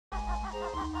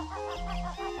All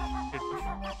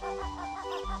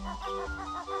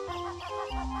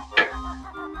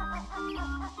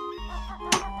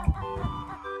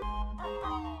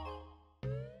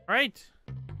right.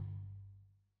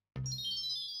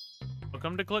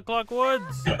 Welcome to Click Clock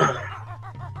Woods.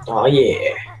 Oh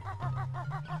yeah.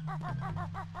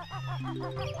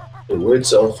 The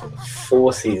woods of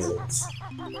 4 seasons.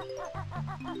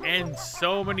 And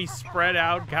so many spread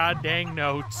out goddamn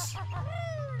notes.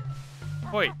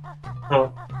 Wait. Huh.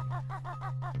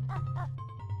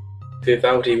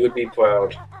 Vivaldi would be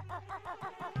proud.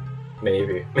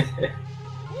 Maybe.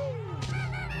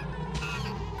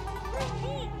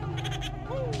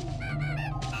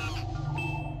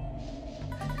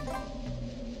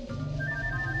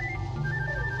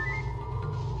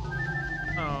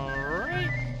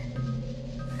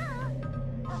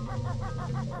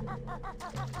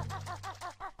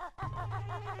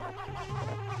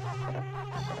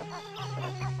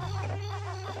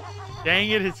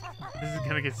 Dang it, this is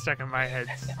gonna get stuck in my head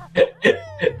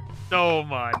so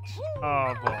much.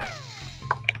 Oh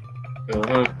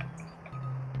boy.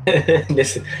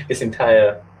 This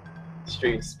entire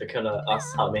stream's become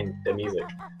us humming the music.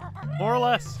 More or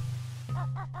less.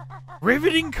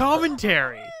 Riveting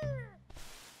commentary.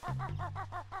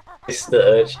 It's the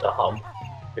urge to hum.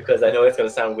 Because I know it's gonna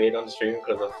sound weird on the stream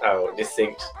because of how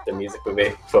distinct the music will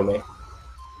be for me.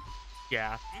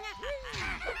 Yeah.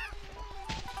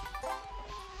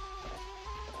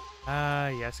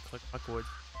 Yes, Click Clock Woods.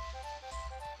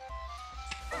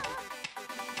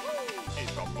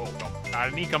 Got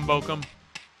an Ekumbokum.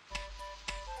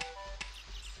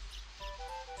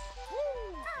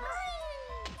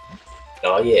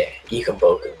 Oh yeah,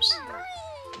 Ekumbokums.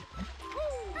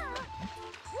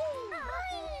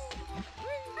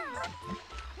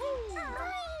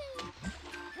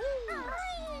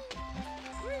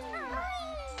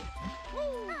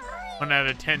 One out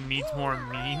of 10 needs more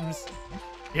memes.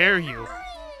 Dare you?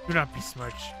 Do not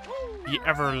besmirch the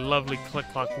ever lovely Click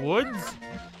Clock Woods.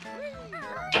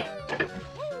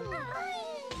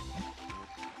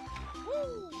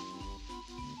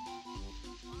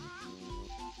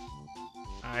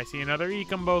 I see another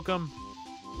Ekumbokum.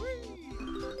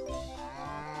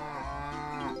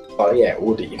 Oh yeah,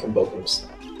 all the Ekumbokums.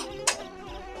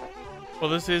 Well,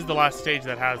 this is the last stage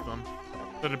that has them.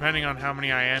 So depending on how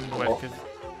many I end with, because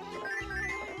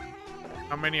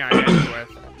how many I end with.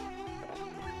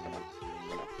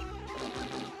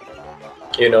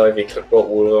 You know, if you click what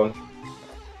all of them.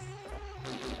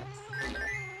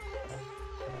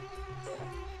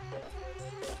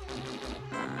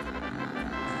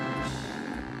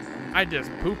 I just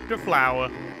pooped a flower.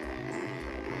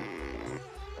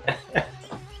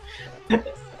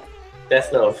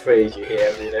 That's not a phrase you hear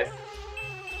every day.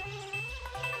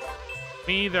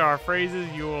 Me, there are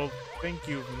phrases you will think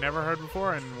you've never heard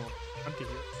before and will want to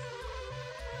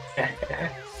hear.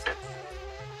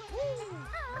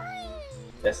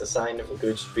 That's a sign of a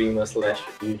good streamer slash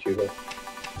YouTuber.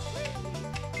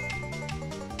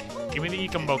 Give me the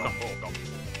Ekumbokum.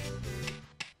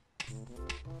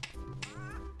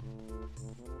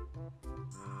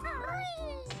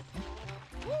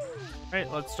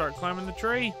 Alright, let's start climbing the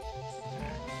tree.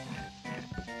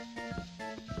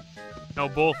 No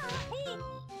bull.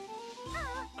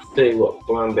 Tell you what,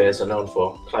 brown bears are known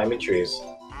for climbing trees.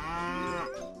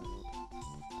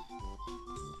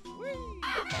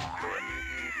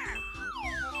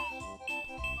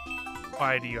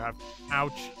 Why do you have...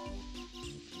 Ouch.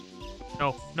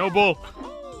 No, no bull.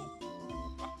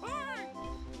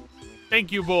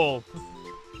 Thank you, bull.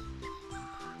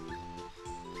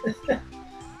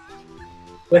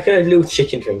 Like a little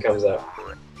chicken thing comes out.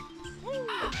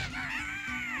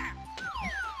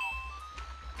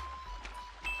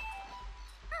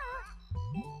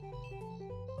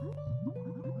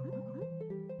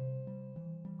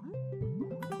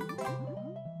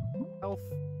 Health.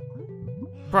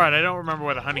 Right, I don't remember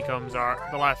where the honeycombs are.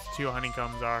 The last 2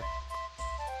 honeycombs are.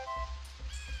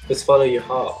 Just follow your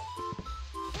heart.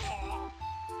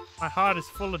 My heart is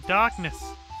full of darkness.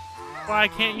 Why I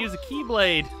can't use a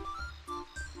keyblade.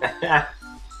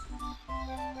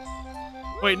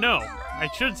 Wait, no. I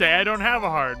should say I don't have a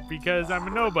heart because I'm a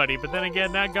nobody, but then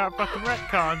again, that got fucking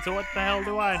retconned, so what the hell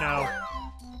do I know?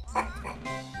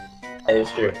 That is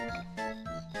true.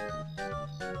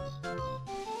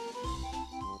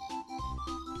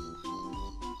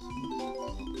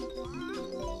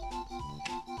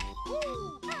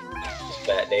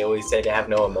 That they always say they have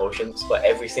no emotions, but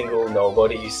every single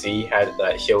nobody you see has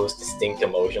that shows distinct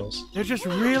emotions. They're just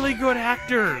really good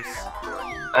actors.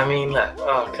 I mean, like,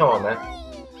 oh come on, man.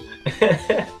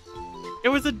 It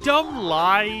was a dumb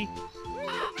lie.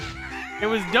 It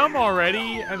was dumb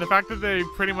already, and the fact that they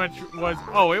pretty much was,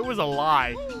 oh, it was a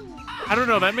lie. I don't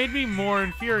know, that made me more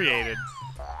infuriated.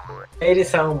 Made it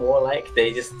sound more like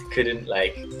they just couldn't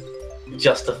like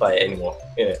justify it anymore.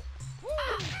 Yeah.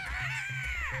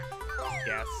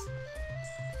 Yes.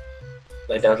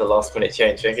 Like that was a last minute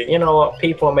change, thinking, you know what,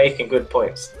 people are making good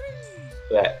points.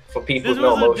 That for people This with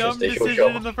no was a emotions, dumb they should decision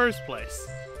show. in the first place.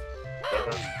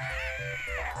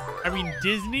 I mean,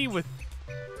 Disney with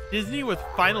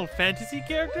Final Fantasy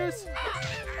characters?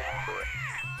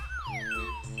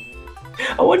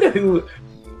 I wonder who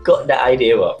got that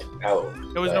idea up. How?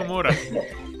 It was like... Nomura.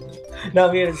 No,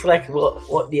 I mean it's like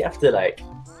what do you have to like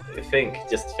think?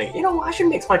 Just to think, you know what, I should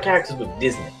mix my characters with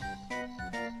Disney.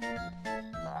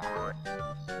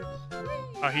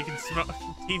 Oh, he can smell.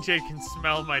 TJ can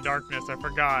smell my darkness. I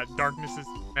forgot. Darkness is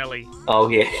smelly. Oh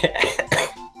yeah,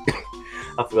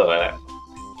 I forgot about that.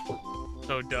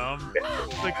 So dumb.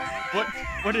 Like,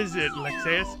 what is it,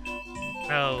 Lexeus?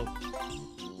 Smell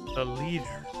the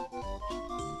leader.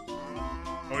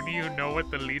 Oh, do you know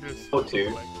what the leader's supposed to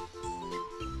look like?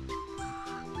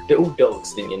 The old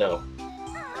dogs, didn't you know?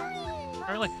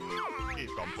 Or like,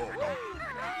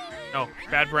 no,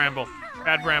 bad bramble,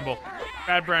 bad bramble,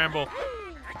 bad bramble.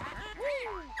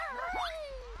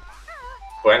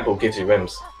 Bramble gives you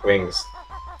wings.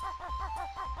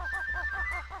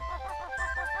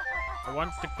 I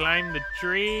want to climb the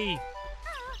tree.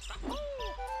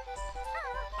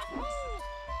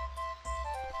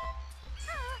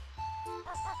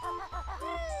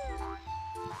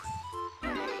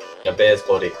 A bear's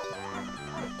body.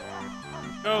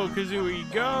 Go,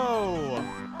 Kazooie, go!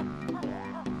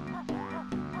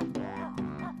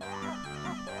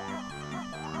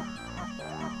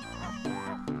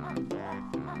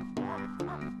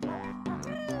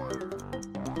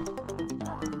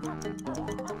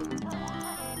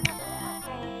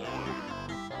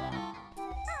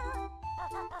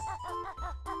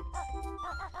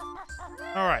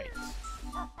 Alright.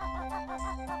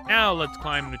 Now let's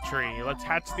climb the tree. Let's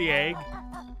hatch the egg.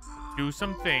 Do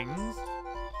some things.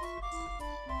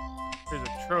 There's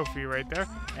a trophy right there.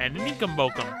 And an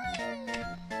Ekombokum.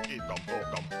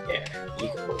 Yeah,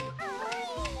 Ekombokum.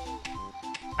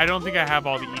 I don't think I have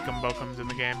all the Ekombokums in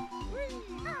the game.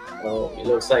 Oh, it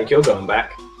looks like you're going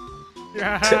back.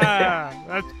 Yeah,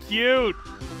 that's cute.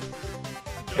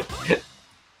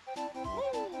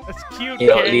 That's cute.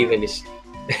 You're not kid. leaving this.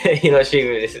 You're not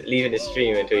leaving the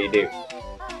stream until you do.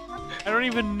 I don't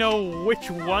even know which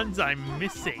ones I'm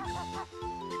missing.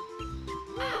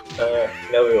 No,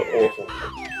 you're awful.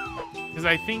 Because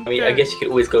I think. I mean, I guess you could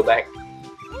always go back.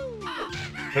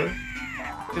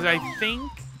 Because I think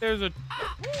there's a.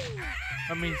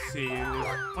 Let me see.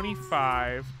 There's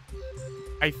 25.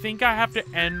 I think I have to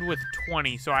end with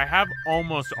 20, so I have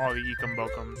almost all the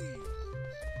Ekombokums.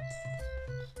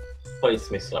 Probably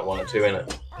just missing like 1 or 2,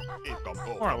 innit?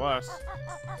 More or less.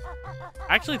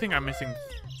 I actually think I'm missing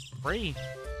 3.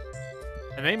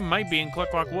 And they might be in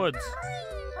Click-Clock Woods.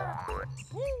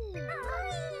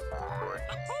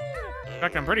 In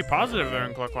fact, I'm pretty positive they're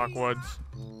in Click-Clock Woods.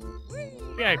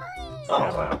 Yeah,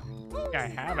 Wow. I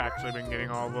have actually been getting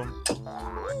all of them.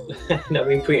 That'd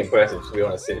been pretty impressive, to be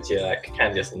honest, since you like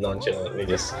can just nonchalantly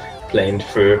just playing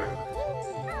through.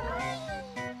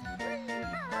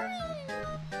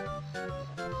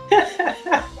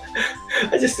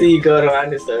 I just see you going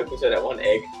around in circles with that one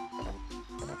egg.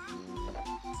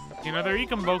 Another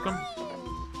Ekombokum.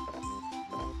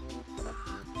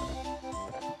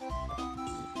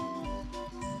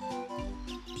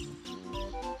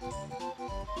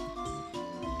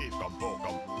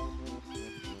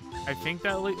 I think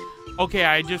that. Okay,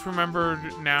 I just remembered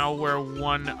now where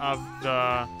one of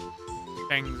the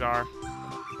things are.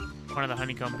 One of the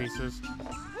honeycomb pieces.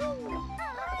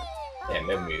 Yeah,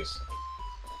 memories.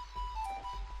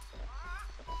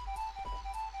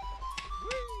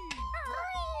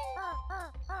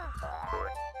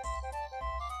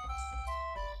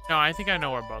 No, I think I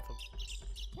know where both of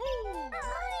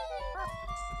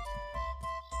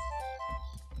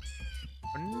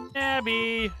them.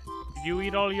 Nabby, did you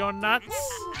eat all your nuts?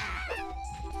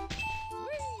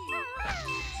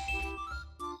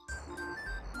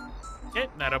 Okay,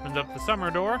 that opens up the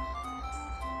summer door.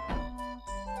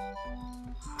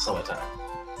 Summertime.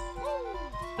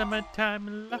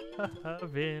 Summertime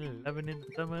loving in the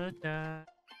summertime.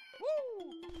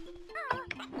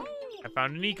 I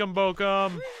found an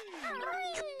Ekombokum.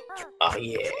 Oh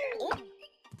yeah.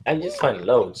 I just find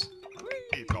loads.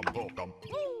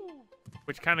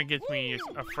 Which kind of gets me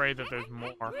afraid that there's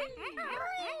more.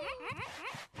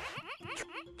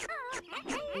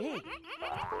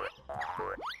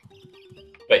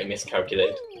 But you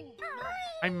miscalculated.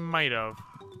 I might have.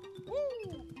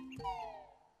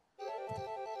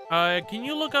 Can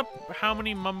you look up how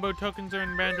many Mumbo tokens are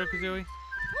in Banjo-Kazooie?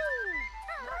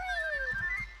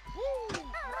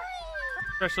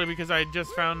 Especially because I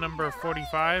just found number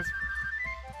 45.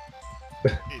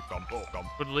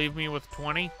 Would leave me with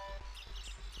 20.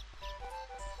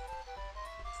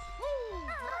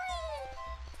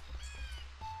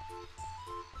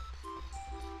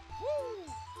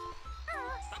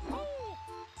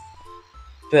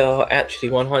 There are actually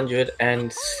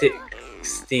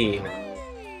 116.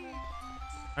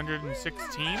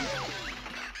 116?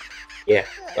 Yeah,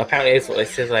 apparently it's what it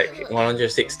says, like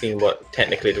 116, but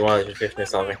technically the 115 is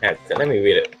something had. Let me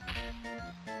read it.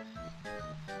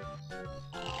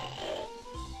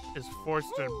 Is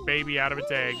forced a baby out of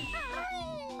its egg.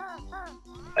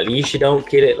 At least you don't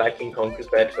kill it like in Conker's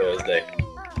Bad Thursday.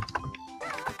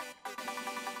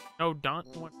 No,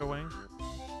 Daunt went away.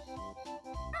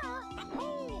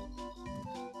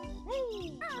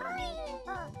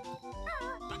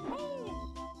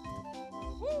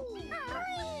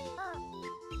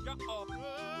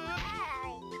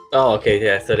 Oh, okay,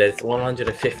 yeah, so there's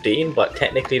 115, but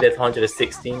technically there's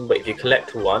 116, but if you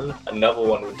collect one, another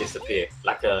one would disappear.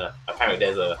 Like apparently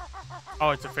there's a...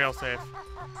 Oh, it's a failsafe.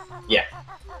 Yeah.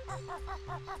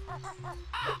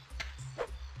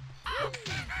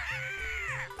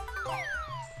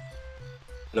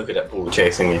 Look at that bull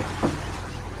chasing you.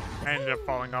 I ended up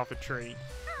falling off a tree.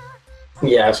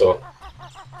 Yeah, I saw.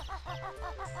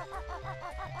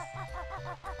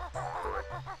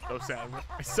 So sad with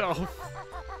myself.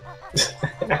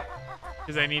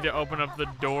 Because I need to open up the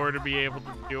door to be able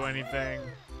to do anything.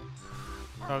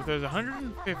 So if there's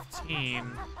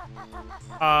 115,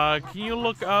 can you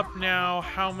look up now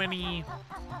how many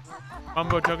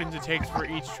Mumbo tokens it takes for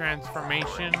each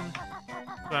transformation? So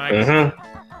then I can...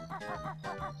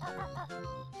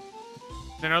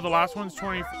 I know the last one's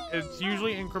 20. It's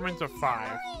usually increments of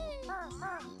 5.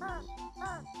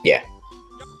 Yeah.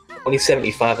 Only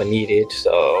 75 are needed,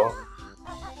 so...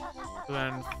 So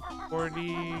then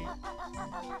 40...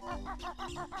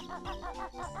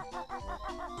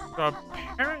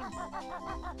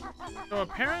 So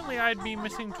apparently I'd be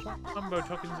missing 20 Mumbo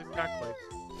tokens exactly.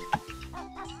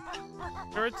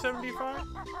 You're at 75?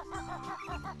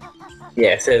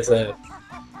 Yeah, it says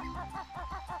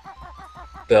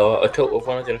there are a total of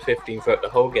 115 throughout the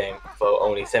whole game, but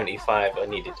only 75 are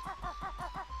needed.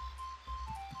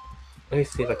 Let me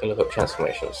see if I can look up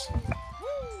transformations.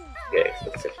 Yeah,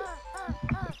 specific.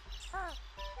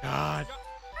 God.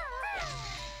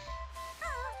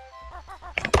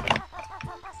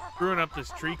 Screwing up this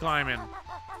tree climbing.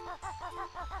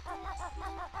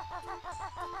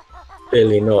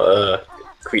 Really not a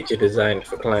creature designed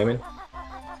for climbing.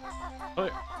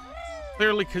 But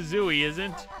clearly Kazooie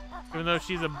isn't, even though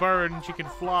she's a bird and she can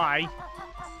fly.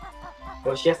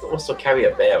 Well, she has to also carry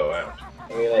a bear around.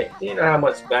 I mean, like, do you know how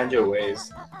much Banjo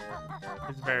weighs?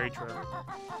 It's very true.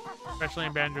 Especially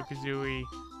in Banjo-Kazooie,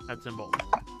 nuts and bolts.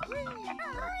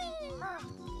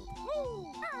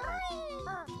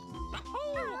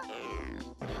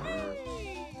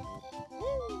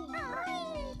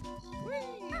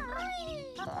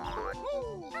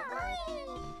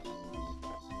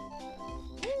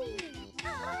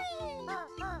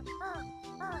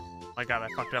 My God, I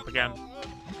fucked up again.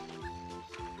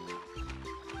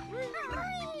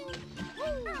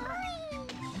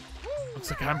 Looks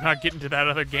like I'm not getting to that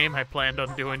other game I planned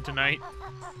on doing tonight.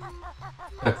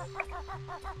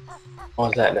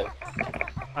 What's that then?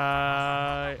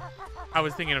 I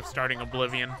was thinking of starting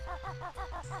Oblivion.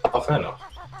 Oh, fair enough.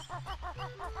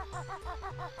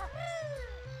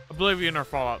 Oblivion or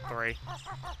Fallout 3.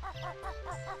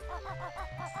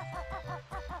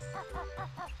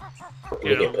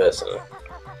 Oblivion personally.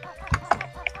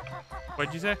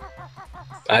 What'd you say?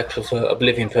 I prefer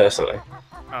Oblivion personally.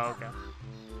 Oh, okay.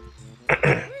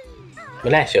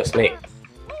 But that's just me.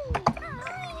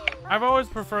 I've always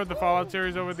preferred the Fallout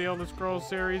series over the Elder Scrolls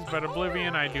series, but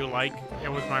Oblivion I do like. It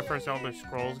was my first Elder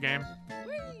Scrolls game.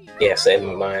 Yeah, same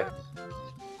with mine.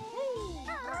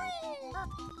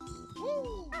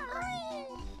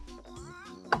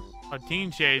 A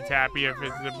Teen Shade's happy if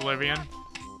it's Oblivion.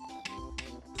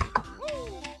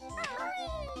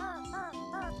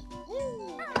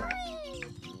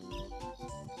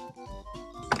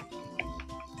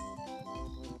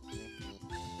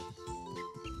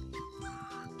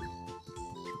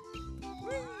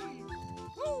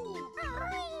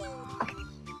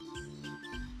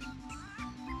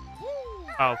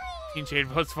 Oh, Teen Shade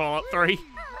votes Fallout 3.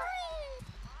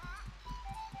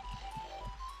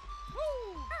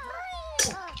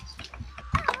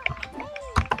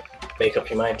 Make up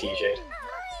your mind, TJ.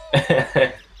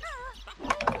 I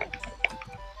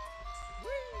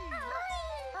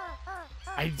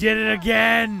did it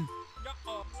again!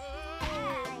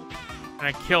 And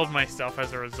I killed myself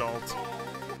as a result.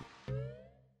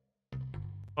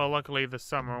 Well, luckily the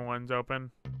summer one's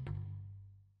open.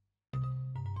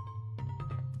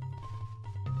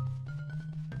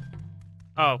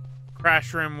 Oh,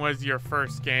 Crash Room was your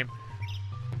first game.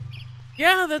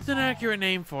 Yeah, that's an accurate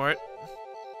name for it.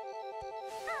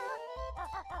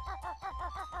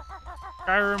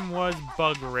 Skyrim was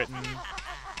bug-written.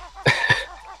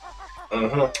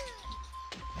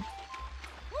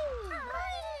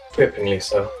 Grippingly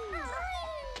so.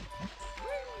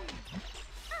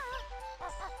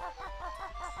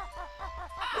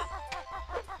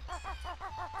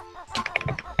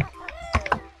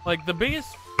 Like, the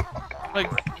biggest... Like,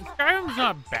 Skyrim's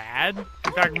not bad.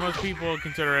 In fact, most people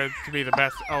consider it to be the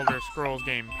best Elder Scrolls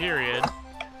game, period.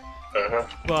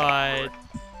 But...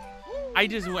 I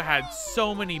just had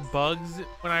so many bugs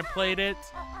when I played it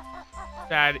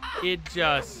that it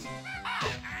just...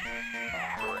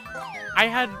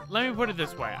 let me put it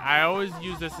this way. I always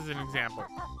use this as an example.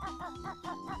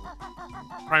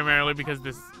 Primarily because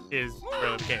this is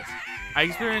really the case. I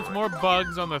experienced more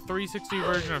bugs on the 360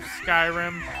 version of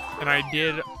Skyrim than I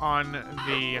did on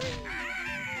the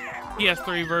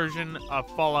PS3 version of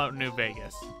Fallout New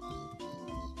Vegas.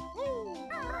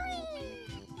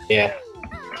 Yeah.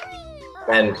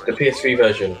 And the PS3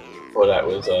 version for that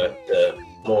was the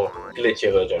more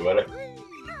glitchy version, wasn't it?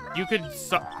 You could...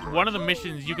 one of the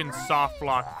missions, you can soft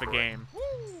lock the game.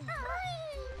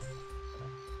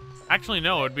 Actually,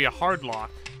 no, it'd be a hard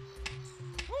lock.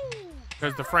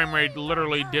 Because the frame rate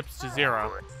literally dips to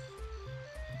 0.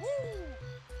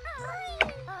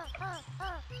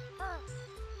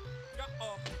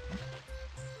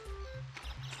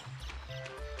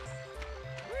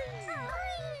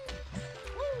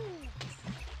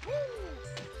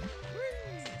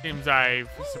 Seems I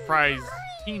surprised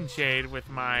Teen Shade with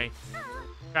my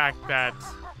fact that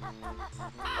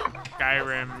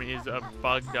Skyrim is a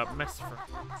bugged up mess for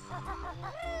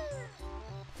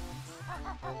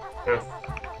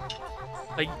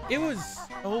like, it was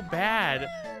so bad.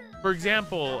 For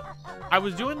example, I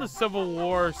was doing the Civil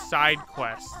War side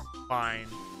quest line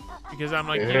because I'm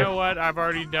like, you know what? I've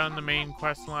already done the main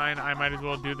quest line. I might as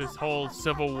well do this whole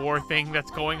Civil War thing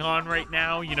that's going on right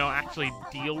now. You know, actually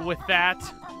deal with that.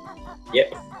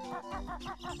 Yep.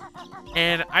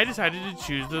 And I decided to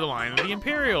choose the line of the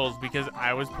Imperials because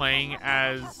I was playing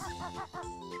as,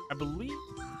 I believe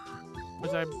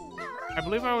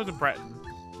I was a Breton.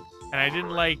 And I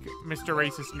didn't like Mr.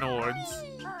 Racist Nords.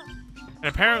 And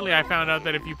apparently I found out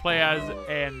that if you play as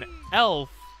an elf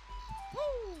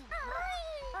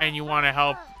and you want to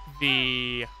help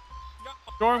the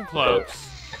Stormcloaks,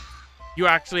 you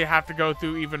actually have to go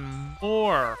through even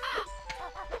more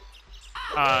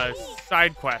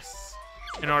side quests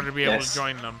in order to be able to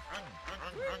join them.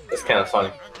 It's kind of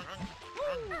funny.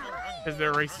 Because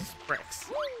they're racist pricks.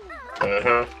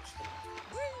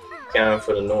 Going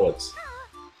for the Nords.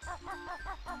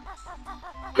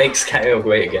 Make Skyrim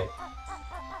great again.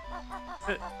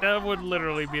 That would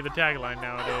literally be the tagline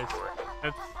nowadays.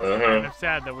 That's kind of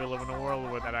sad that we live in a world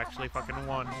where that actually fucking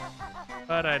won.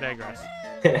 But I digress.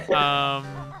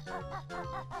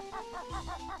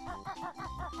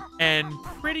 And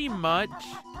pretty much,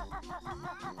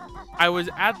 I was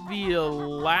at the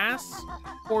last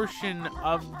portion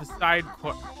of the side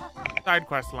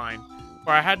quest line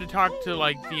where I had to talk to,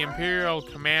 like, the Imperial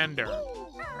commander.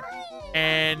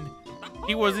 And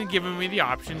he wasn't giving me the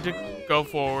option to go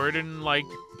forward and, like,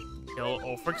 kill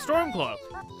Ulfric Stormcloak.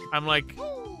 I'm like,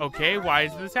 okay, why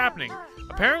is this happening?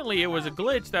 Apparently, it was a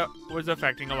glitch that was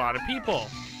affecting a lot of people.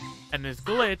 And this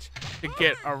glitch, to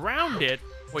get around it,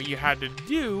 what you had to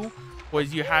do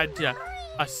was you had to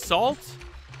assault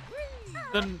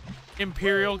the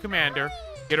Imperial commander,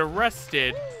 get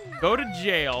arrested, go to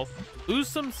jail, lose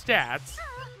some stats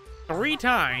 3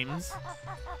 times,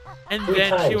 and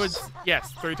then she would...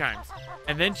 Yes, 3 times.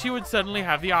 And then she would suddenly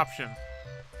have the option.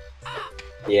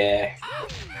 Yeah.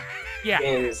 Yeah.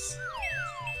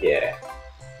 Yeah.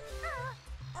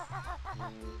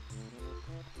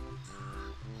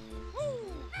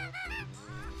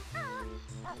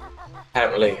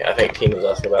 Apparently, I think Teen was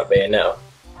asking about Bayonetta.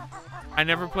 I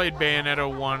never played Bayonetta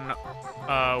 1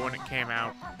 when it came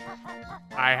out.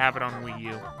 I have it on Wii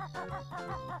U.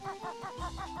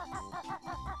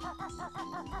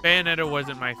 Bayonetta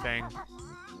wasn't my thing.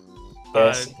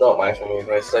 Yes, not my thing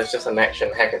either. It's just an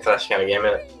action hack and slash kind of game,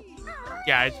 isn't it?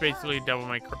 Yeah, it's basically Devil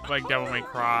May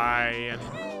Cry and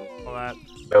all that.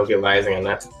 Metal Gear Rising and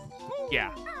that.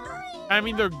 Yeah. I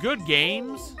mean, they're good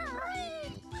games,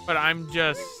 but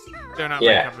they're not my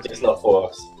Yeah, cup of it's tea. not for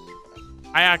us.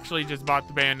 I actually just bought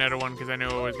the Bayonetta one because I knew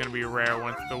it was going to be rare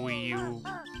once the Wii U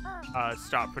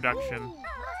stopped production.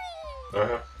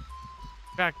 Uh-huh.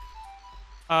 In fact,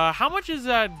 how much is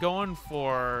that going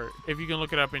for, if you can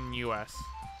look it up in US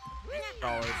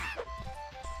dollars?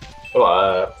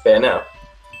 What, Bayonetta?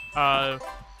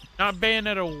 Not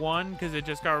Bayonetta 1, because it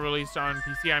just got released on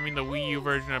PC. I mean the Wii U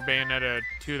version of Bayonetta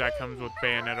 2 that comes with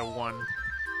Bayonetta 1.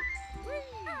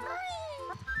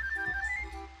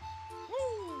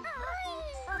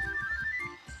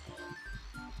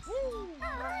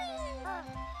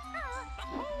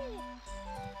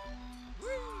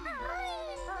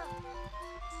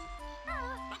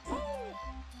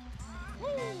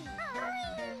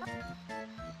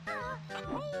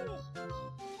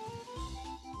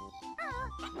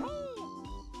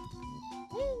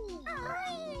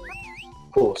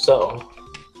 Cool, so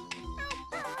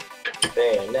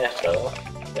Bayonetta,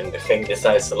 when the thing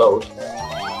decides to load.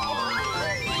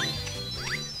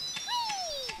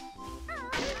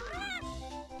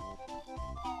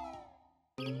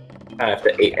 I have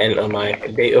to enter my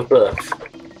date of birth.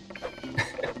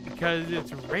 Because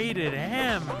it's rated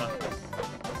M.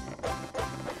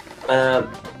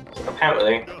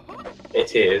 Apparently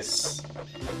it is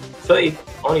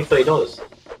only $30.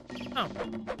 Oh,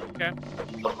 okay.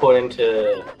 According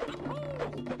to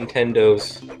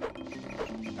Nintendo's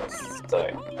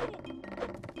site.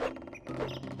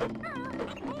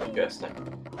 Interesting.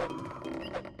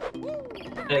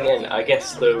 And again, I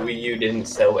guess the Wii U didn't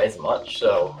sell as much,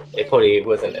 so it probably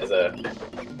wasn't as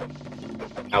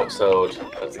outsold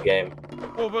as the game.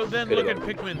 Well, but then Could've look at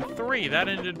been. Pikmin 3. That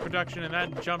ended production and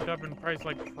that jumped up in price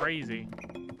like crazy.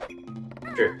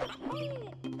 True.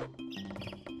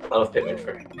 I love Pikmin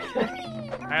 3.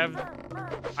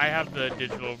 I have the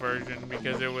digital version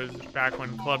because it was back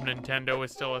when Club Nintendo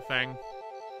was still a thing.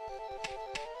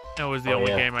 That was the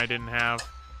only game I didn't have.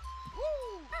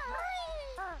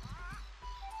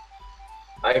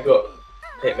 I got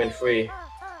Pikmin 3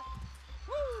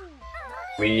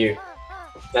 Wii U.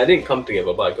 They didn't come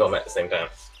together, but I got them at the same time.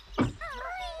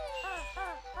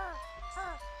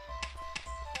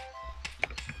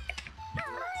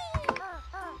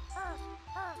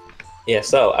 Yeah,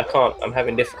 so I'm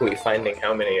having difficulty finding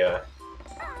how many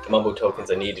mumble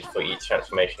tokens are needed for each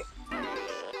transformation.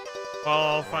 Well,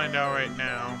 I'll find out right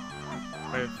now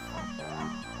with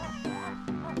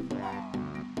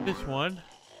this one.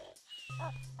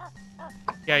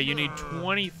 Yeah, you need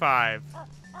 25.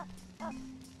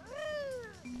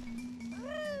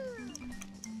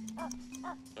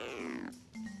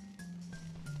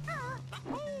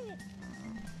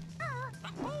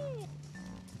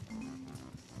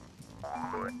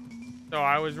 So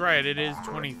I was right, it is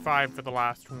 25 for the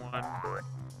last one.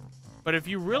 But if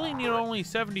you really need only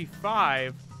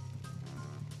 75,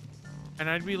 and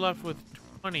I'd be left with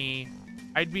 20,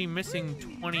 I'd be missing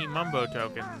 20 Mumbo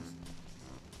tokens.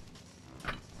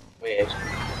 Weird.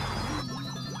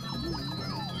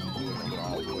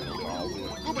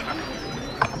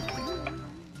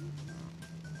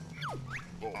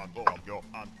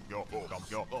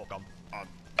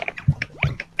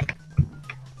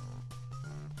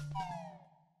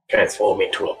 Transform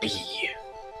into a bee.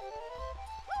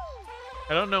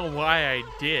 I don't know why I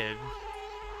did.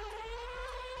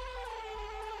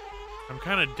 I'm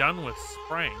kind of done with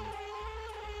spring.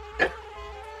 I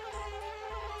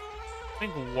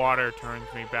think water turns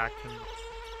me back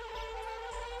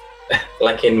to...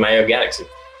 Like in Mario Galaxy.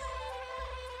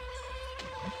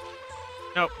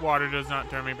 Nope, water does not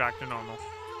turn me back to normal.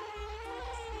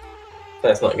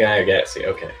 That's not Mario Galaxy,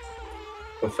 okay.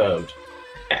 Confirmed.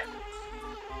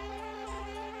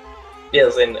 Yeah, it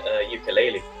was in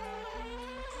Ukulele.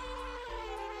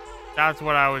 That's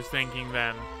what I was thinking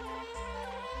then.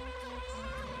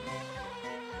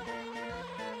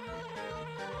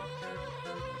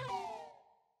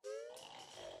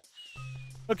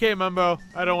 Okay, Mumbo,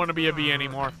 I don't want to be a bee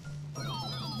anymore.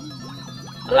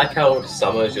 I like how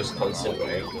summer is just constant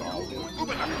rain.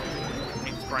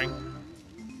 In spring.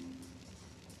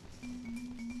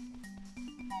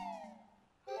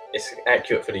 It's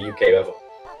accurate for the UK weather.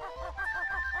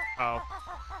 Oh.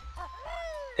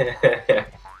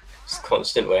 Just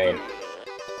constant rain.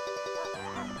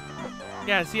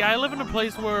 Yeah, see, I live in a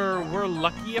place where we're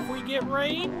lucky if we get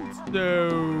rain, so...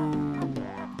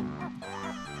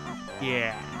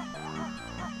 Yeah.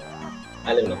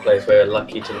 I live in a place where we're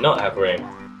lucky to not have rain.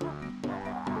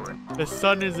 The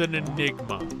sun is an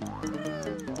enigma.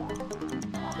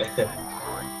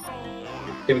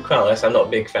 To be quite honest, I'm not a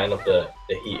big fan of the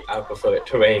heat. I prefer it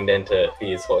to rain than to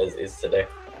be as hot as it is today.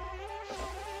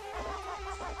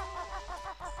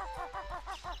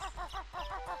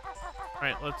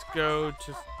 Right, let's go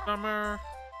to summer.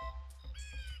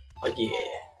 Oh yeah,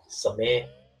 summer.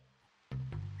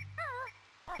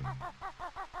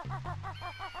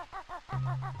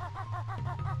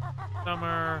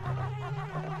 Summer.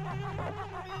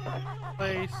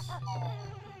 Place.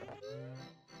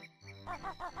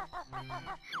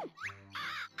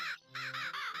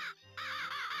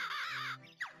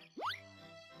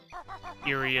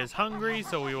 Erie is hungry,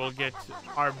 so we will get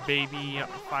our baby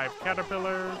 5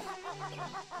 caterpillars.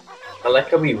 I like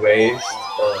how we raised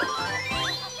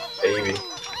baby.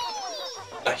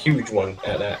 A huge one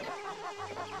at that.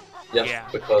 Just Yeah.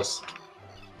 because.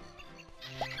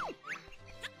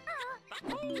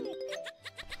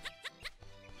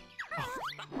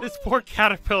 This poor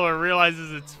caterpillar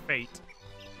realizes its fate.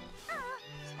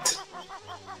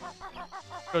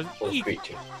 Goes,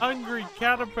 eek, hungry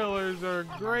caterpillars are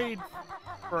great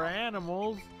for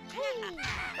animals.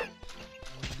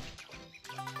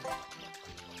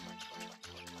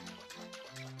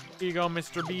 Here you go,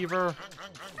 Mr. Beaver.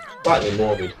 Slightly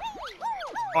morbid.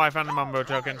 Oh, I found a Mumbo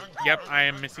token. Yep, I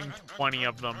am missing 20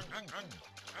 of them.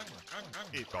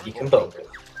 You can vote.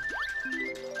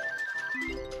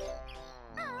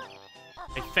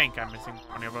 I think I'm missing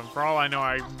 20 of them. For all I know,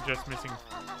 I'm just missing...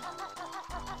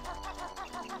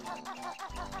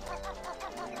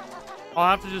 I'll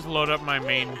have to just load up my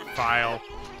main file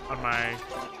on my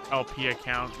LP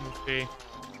account and see.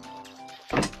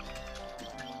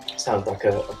 Sounds like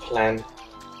a plan.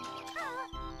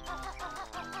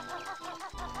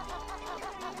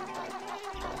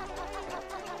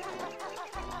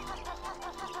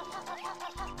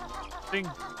 I think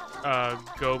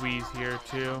Gobi's here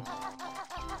too.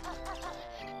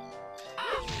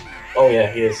 Oh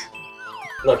yeah, he is.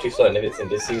 Not too certain if it's in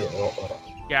this season or not.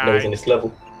 Yeah, No, he's in this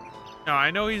level. No,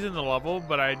 I know he's in the level,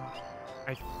 but I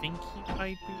think he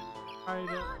might be inside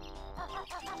of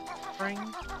spring.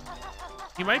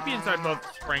 He might be inside both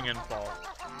spring and fall.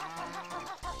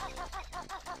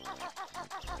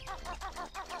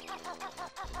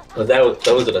 Because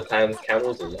those are the times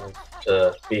camels love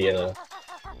to be in a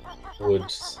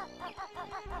woods.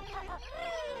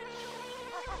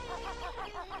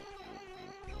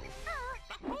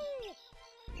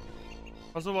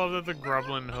 Also love that the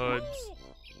Grublin hoods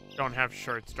don't have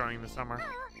shirts during the summer.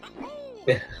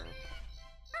 Yeah.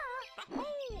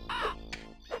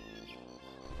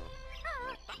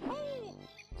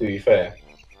 To be fair.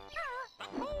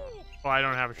 Well, I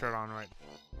don't have a shirt on right.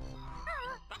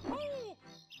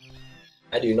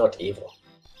 I do not either.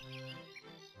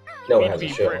 No one has a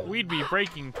shirt on. We'd be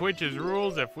breaking Twitch's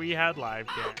rules if we had live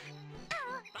cam.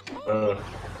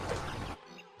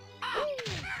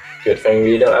 Good thing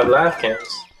we don't have live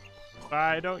cams.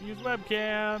 I don't use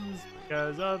webcams,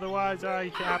 because otherwise I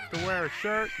have to wear a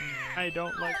shirt, and I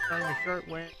don't like wearing a shirt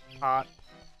when it's hot.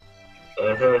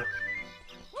 I don't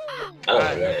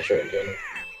like wearing a shirt in general.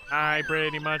 I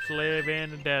pretty much live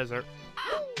in the desert.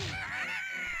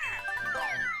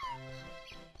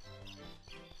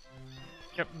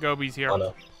 Yep, Gobi's here. Oh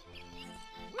no.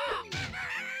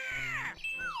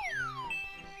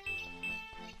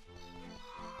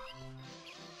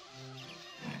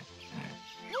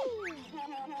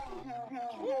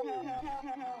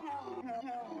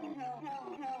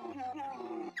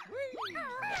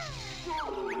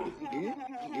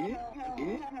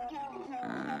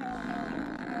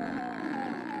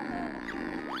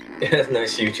 That's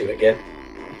nice you two again.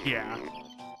 Yeah.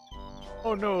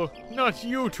 Oh no, not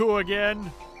you two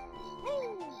again.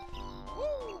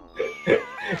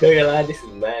 Not gonna lie, this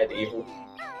is mad evil.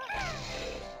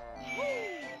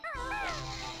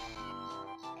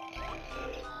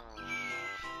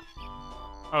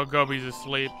 Oh, Gobi's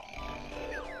asleep.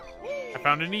 I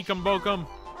found an Ekumbokum.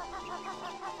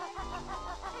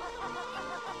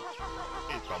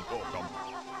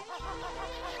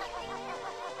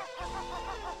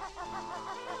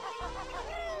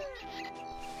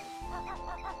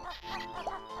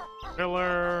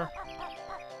 Filler.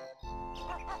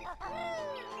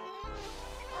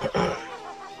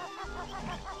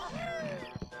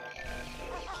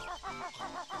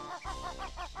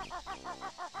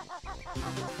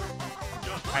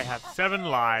 I have 7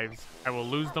 lives. I will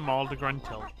lose them all to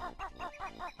Gruntilda.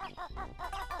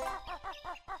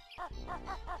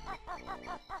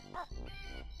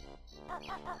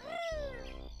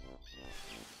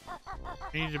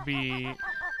 I need to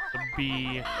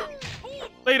be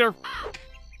later.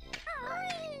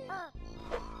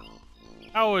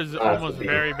 That was almost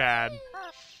very bad.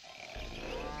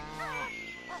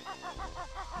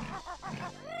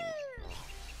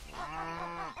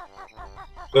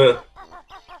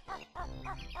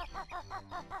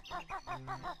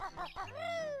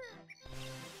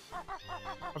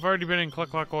 I've already been in Click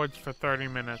Clock Woods for 30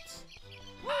 minutes.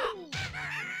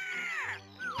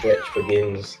 Stretch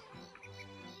begins.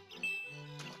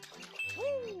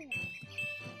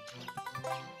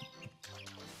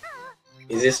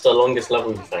 Is this the longest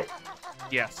level, you think?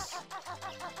 Yes.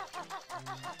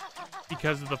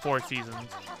 Because of the 4 seasons.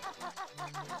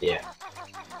 Yeah.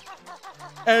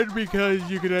 And because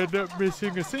you could end up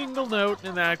missing a single note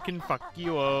and that can fuck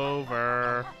you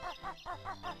over.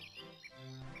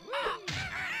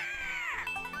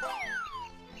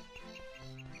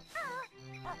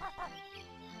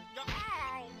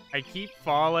 I keep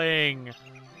falling.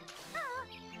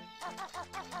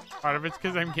 Part of it's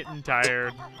because I'm getting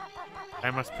tired. I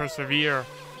must persevere.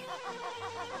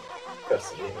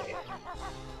 Persevere.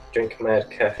 Drink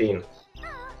mad caffeine.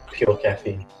 Pure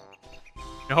caffeine.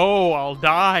 No, I'll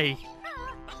die.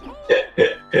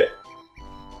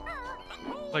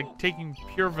 Like taking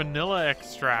pure vanilla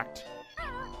extract.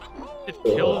 It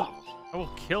kills. I will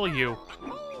kill you.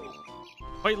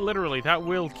 Quite literally, that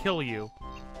will kill you.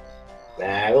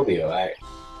 Nah, we'll be alright.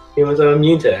 Humans are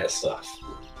immune to that stuff.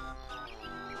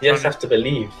 You just have to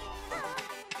believe.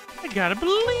 I gotta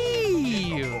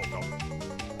believe.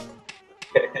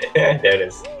 There it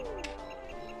is.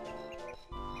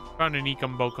 Found an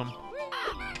Ekum Bokum.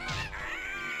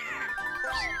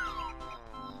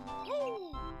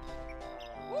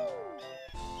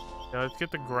 Yeah, let's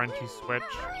get the grunty switch.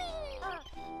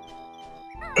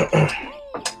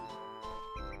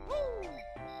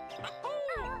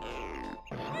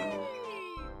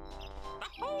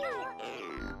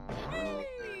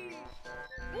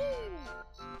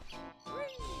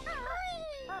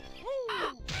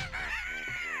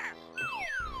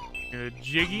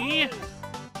 Jiggy. It's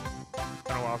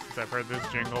been a while since I've heard this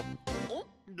jingle.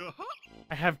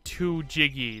 I have 2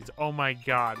 Jiggies. Oh my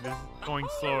god, this is going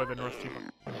slower than Rusty.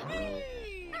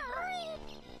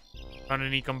 Found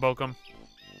an Ekum Bokum.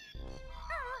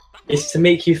 It's to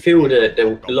make you feel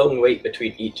the long wait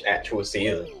between each actual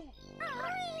season.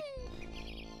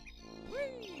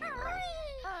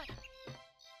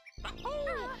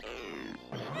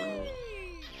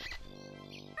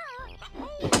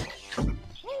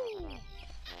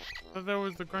 So there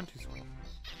was the grunty swing.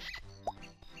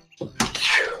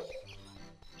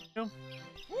 No.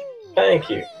 Thank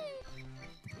you.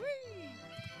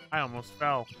 I almost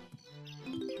fell.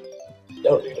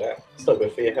 Don't do that. It's not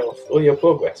good for your health or your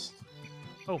progress.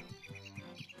 Oh.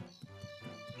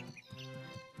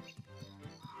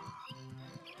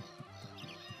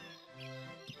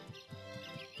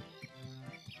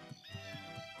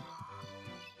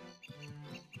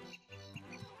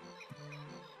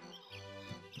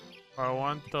 I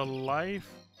want the life.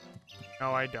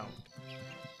 No, I don't.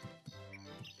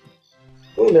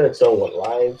 Who nerds don't want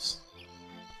lives?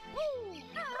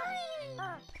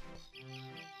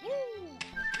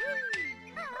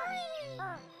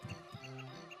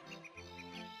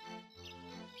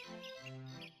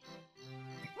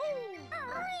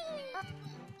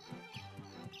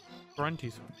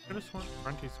 Grunties. Could have sworn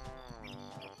grunties.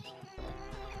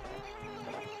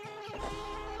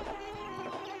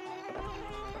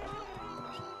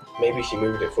 Maybe she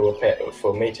moved it for a pet or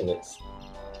for maintenance.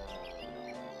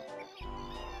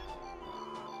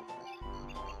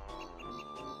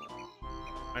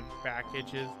 My back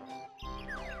itches.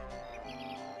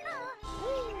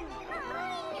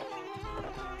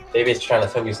 Maybe it's trying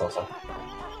to tell you something.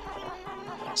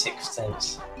 6th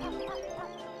sense.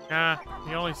 Nah,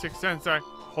 the only 6th sense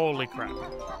holy crap.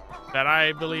 That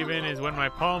I believe in is when my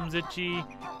palm's itchy.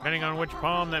 Depending on which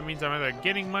palm, that means I'm either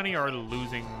getting money or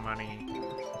losing money.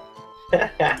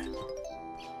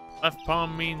 Left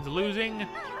palm means losing,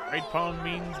 right palm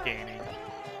means gaining.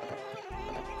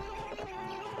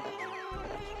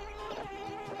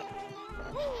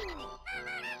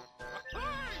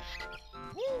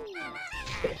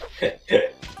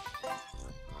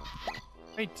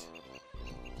 Right.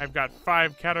 I've got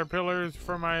 5 caterpillars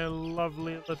for my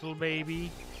lovely little baby.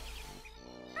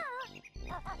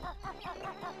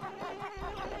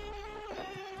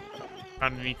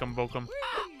 Found an Ekum Bokum.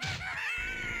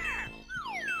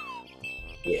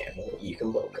 Yeah, more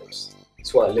Ekum Bokums.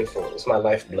 It's what I live for. It's my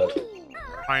lifeblood.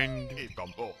 Find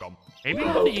Ekum Bokum. Maybe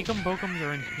all the Ekum Bokums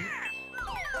are in here.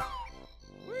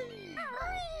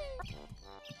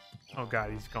 Oh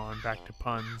god, he's gone back to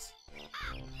puns.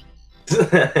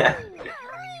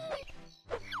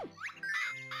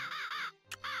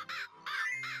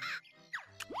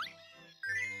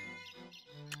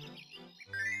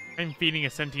 I'm feeding a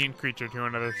sentient creature to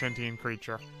another sentient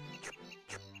creature.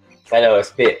 I know,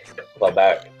 it's bit my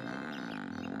back.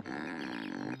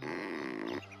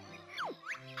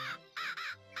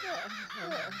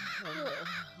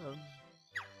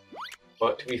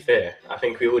 But to be fair, I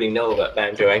think we already know that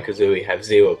Banjo and Kazooie have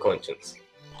zero conscience.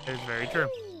 It's very true.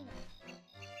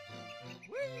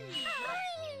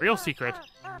 Real secret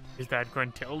is that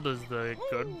Gruntilda's the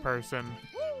good person.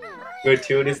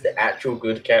 Gruntilda's the actual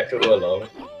good character all along.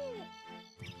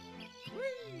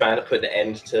 Trying to put an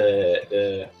end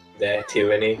to their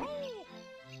tyranny.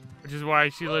 Which is why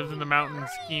she lives in the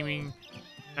mountains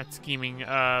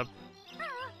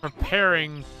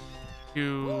preparing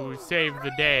to save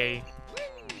the day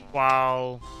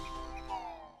while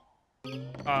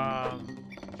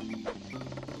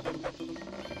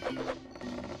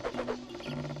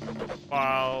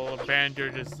Banjo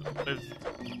just lives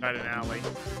inside an alley.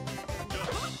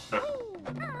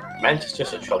 Banjo's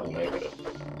just a troublemaker though.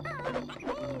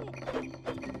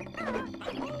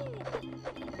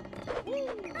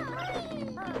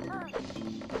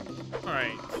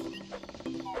 Alright.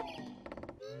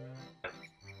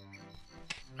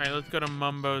 Alright, let's go to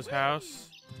Mumbo's house.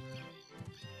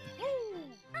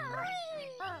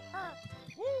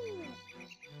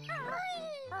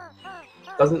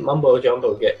 Doesn't Mumbo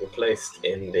Jumbo get replaced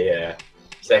in the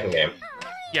second game?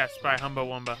 Yes, by Humbo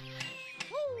Wumba.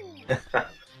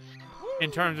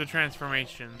 In terms of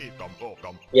transformation.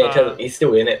 Yeah, he's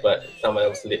still in it, but someone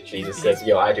else literally just says,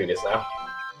 yo, I do this now.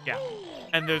 Yeah,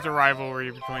 and there's a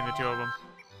rivalry between the two of them.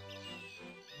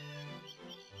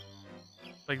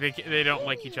 Like, they don't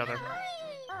like each other.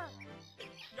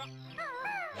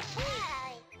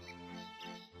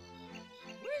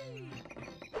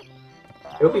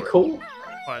 It would be cool.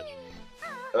 What?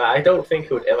 I don't think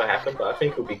it would ever happen, but I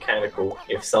think it would be kind of cool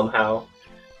if somehow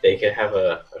they could have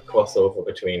a crossover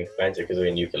between Banjo-Kazooie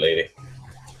and Ukulele.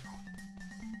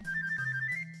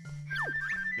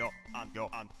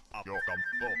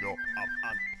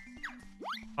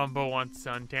 Humbo wants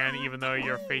suntan, even though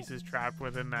your face is trapped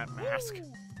within that mask.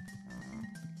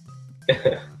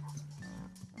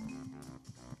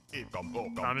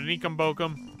 Found an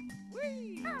Ekambokum.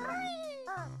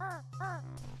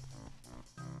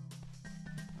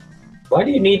 Why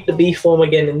do you need the bee form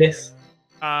again in this?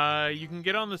 You can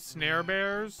get on the snare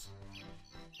bears,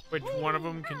 which one of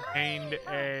them contained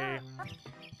a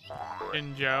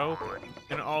Jinjo,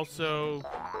 and also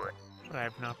what I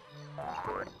have now.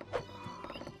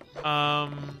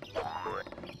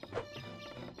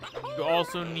 You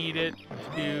also need it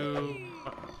to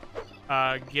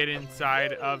get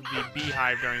inside of the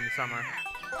beehive during the summer.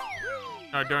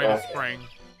 No, during the spring.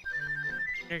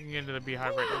 I can get into the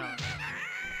beehive right now.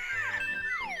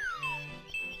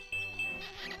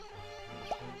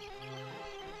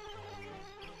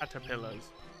 Caterpillars.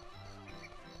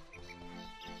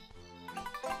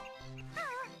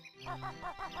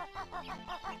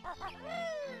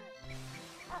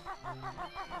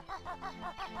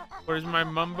 Where's my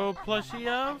Mumbo plushie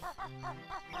of?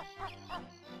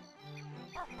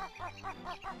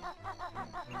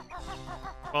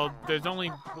 Well, there's only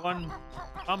one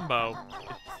Mumbo.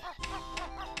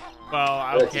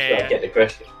 Well, okay. Get the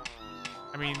question.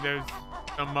 I mean, there's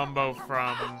a Mumbo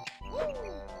from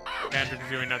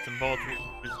Banjo-Kazooie Nuts and Bolts,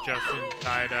 which is just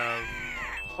inside of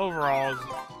overalls.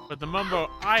 But the Mumbo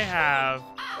I have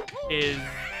is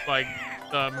like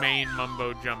the main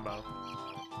Mumbo Jumbo.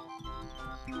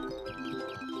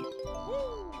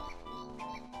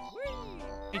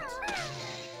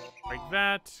 Like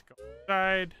that. Go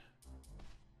inside.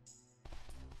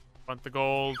 Want the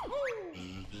gold.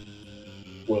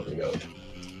 Want the gold.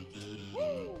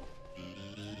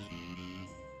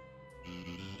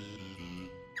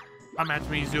 Come at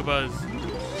me, Zubas.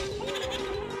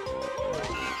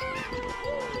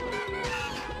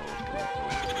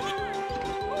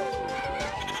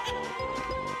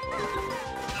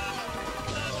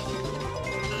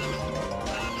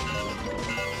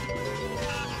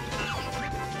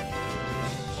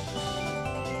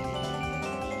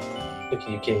 Look at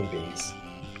you killing bees.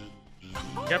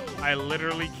 Yep, I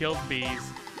literally killed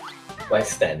bees. By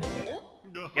standing there.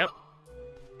 Yep.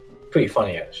 Pretty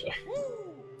funny, actually.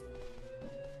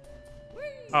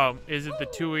 Oh, is it the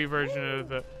 2E version of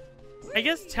the... I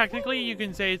guess technically you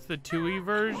can say it's the 2E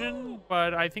version,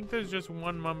 but I think there's just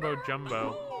one Mumbo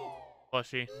Jumbo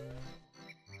plushie.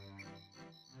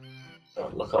 Oh,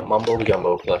 look up Mumbo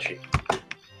Jumbo plushie.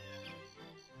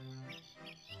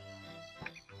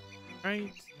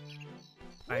 Right.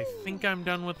 I think I'm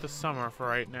done with the summer for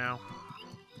right now.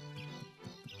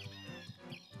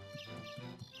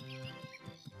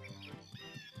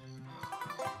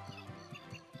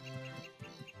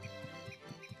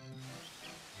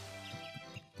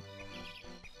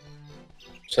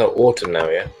 So autumn now,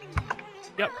 yeah?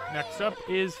 Yep, next up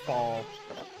is fall.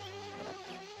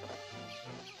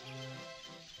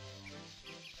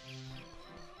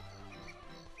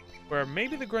 Where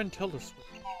maybe the Gruntilda.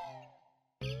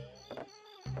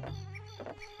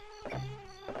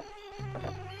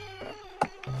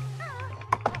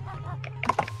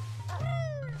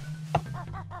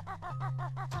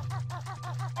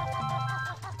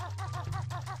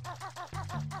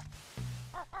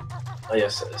 Oh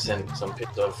yes, send some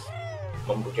pictures of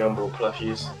Mumble Jumble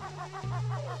plushies.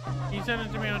 Can you send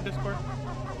it to me on Discord?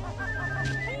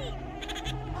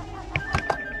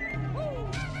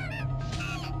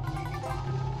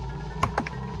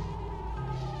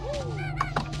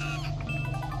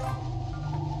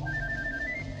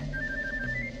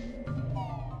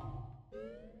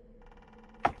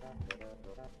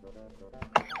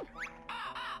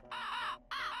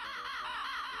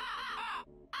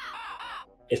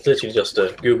 It's literally just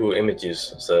a Google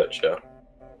Images search, though.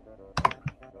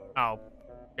 Oh,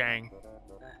 dang.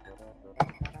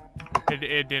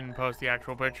 It didn't post the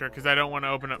actual picture because I don't want to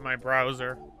open up my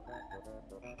browser.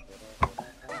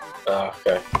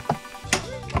 Okay.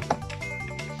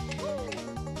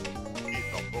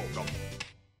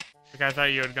 Like, I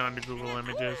thought you had gone to Google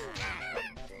Images.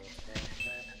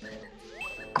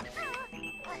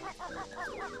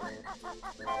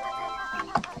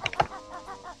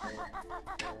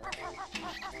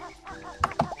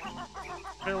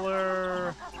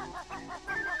 Filler.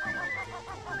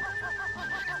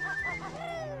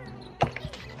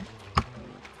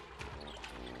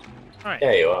 All right.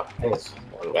 There you are. It's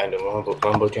random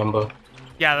mumbo jumbo.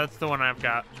 Yeah, that's the one I've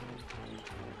got.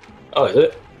 Oh, is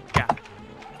it? Yeah.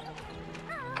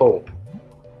 Cool.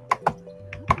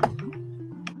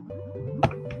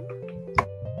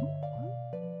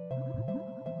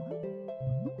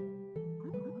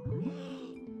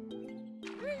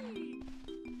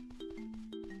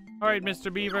 All right,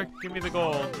 Mr. Beaver, give me the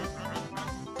gold.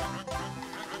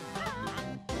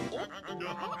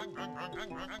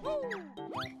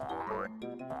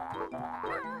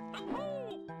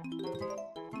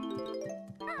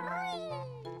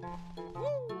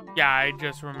 Yeah, I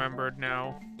just remembered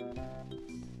now.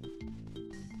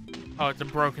 Oh, it's a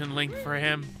broken link for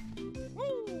him.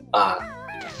 Ah.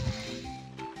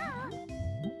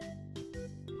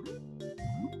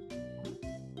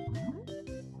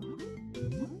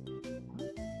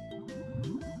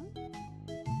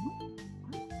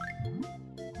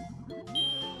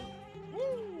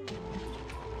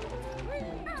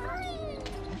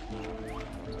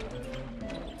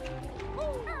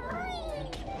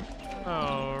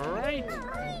 Alright.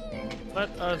 Let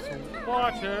us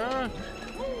water.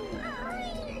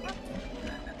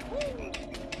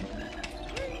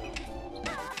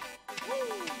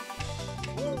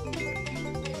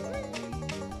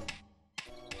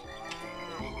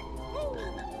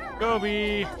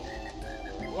 Gobi,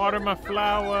 water my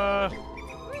flower.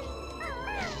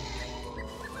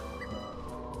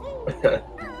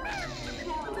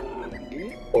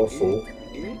 Awful.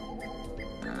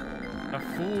 A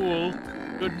fool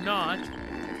could not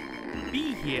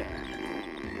be here.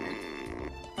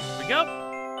 Here we go.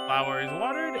 Flower is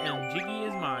watered and Jiggy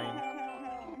is mine.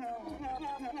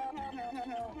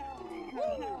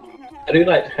 I do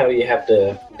like how you have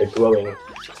the growing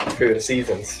through the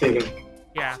seasons theme.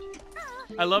 Yeah.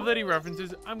 I love that he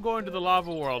references, I'm going to the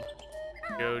lava world.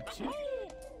 Go to.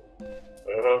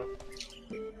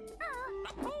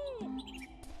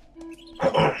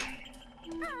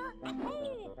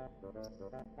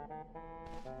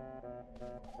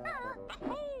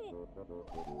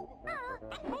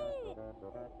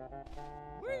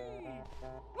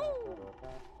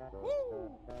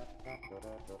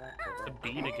 The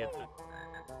bee to get the.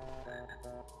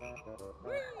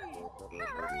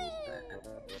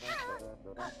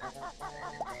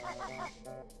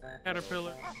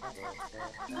 Caterpillar.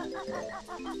 Alright,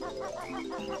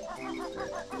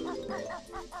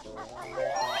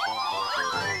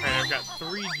 I've got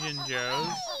 3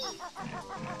 Jinjos.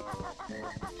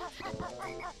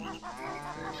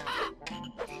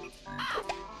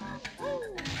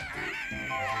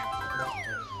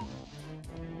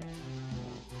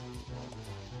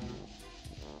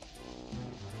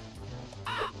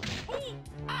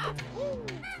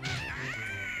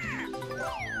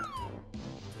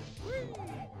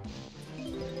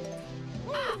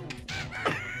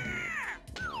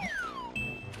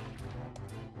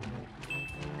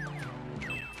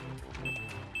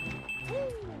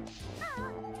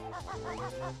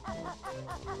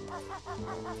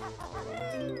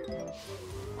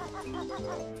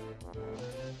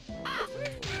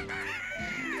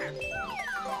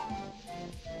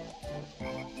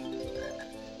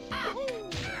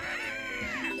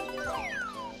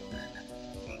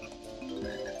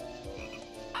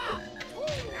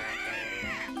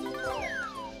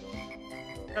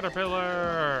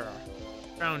 Caterpillar!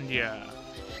 Found ya.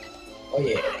 Oh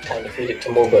yeah, time to feed it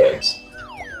to more birds.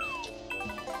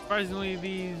 Surprisingly,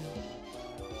 these...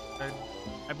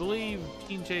 I believe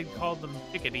Teen Shade called them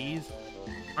chickadees.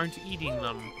 Aren't eating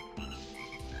them.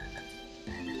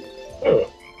 Oh.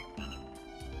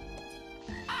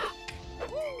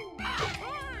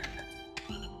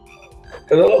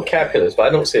 There's a lot of caterpillars, but I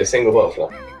don't see a single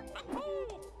butterfly.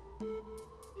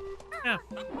 Yeah.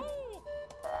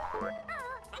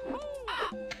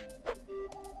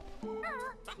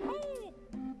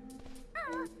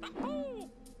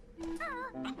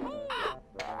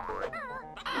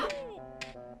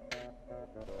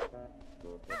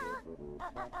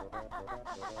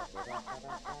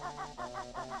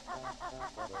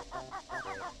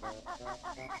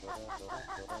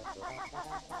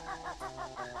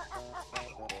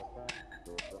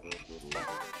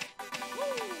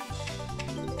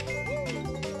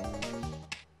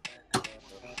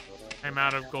 I'm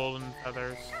out of golden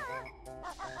feathers.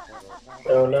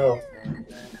 Oh no.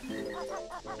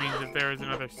 Means if there is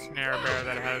another snare bear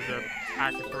that has a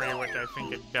pack of 3, which I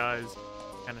think it does,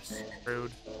 kind of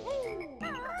screwed.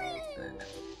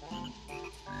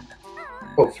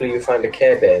 Hopefully you find a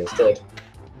Care Bear instead.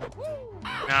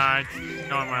 Nah, it's,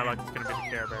 knowing my luck, it's gonna be the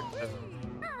Care Bear. It doesn't.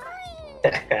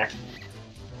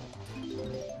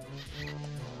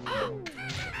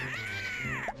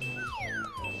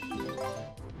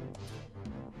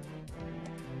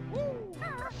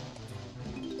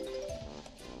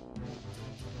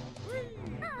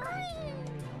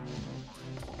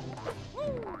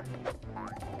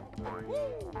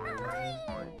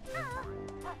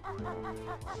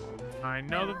 I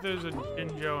know that there's a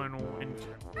Jinjo in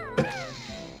winter.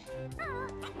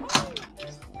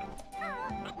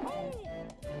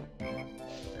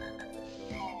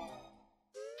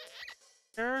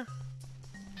 Here.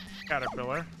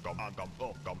 Caterpillar.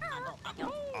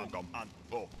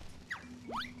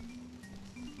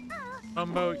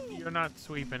 Mumbo, you're not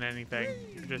sweeping anything.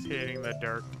 You're just hitting the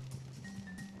dirt.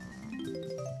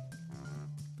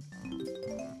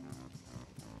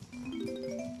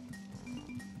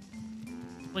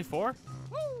 Only 4?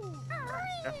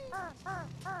 Yeah.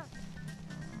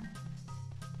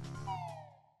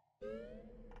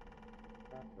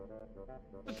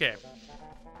 Okay.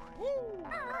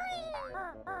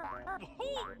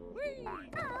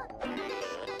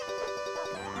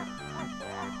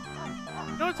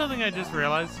 You know what's something I just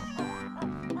realized?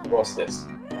 What's this?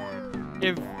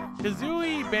 If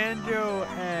Kazooie, Banjo,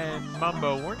 and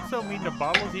Mumbo weren't so mean to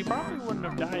bottles, he probably wouldn't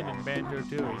have died in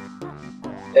Banjo-Tooie.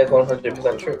 That's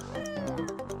 100% true.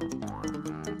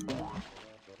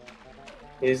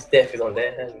 His death is on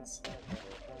their hands.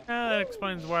 That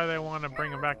explains why they want to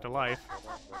bring him back to life.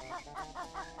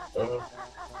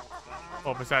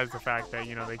 Well, besides the fact that,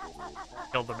 you know, they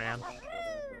killed the man.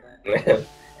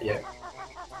 Yeah.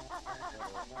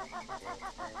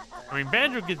 I mean,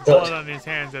 Banjo gets blood on his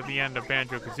hands at the end of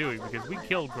Banjo-Kazooie because we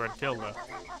killed Gruntilda.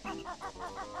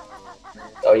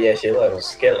 Oh yeah, she was a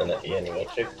skeleton at the end,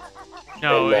 wasn't she?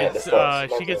 No, it's,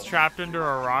 she gets trapped under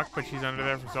a rock, but she's under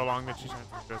there for so long that she's turned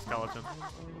into a skeleton.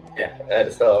 Yeah,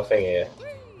 that's the whole thing here.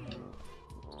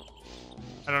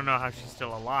 I don't know how she's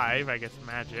still alive. I guess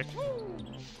magic.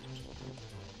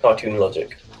 Cartoon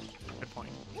logic. Good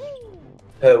point.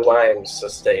 Her rhymes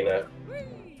sustain her.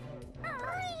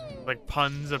 Like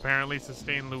puns apparently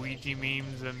sustain Luigi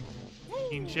memes and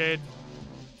Teen Shade.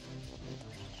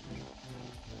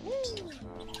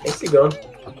 Is he gone?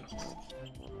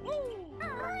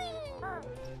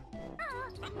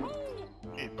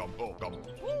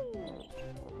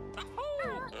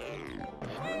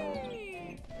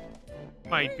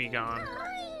 Might be gone.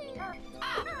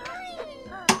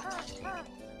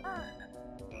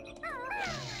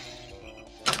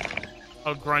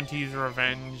 Oh, Grunty's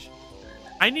Revenge.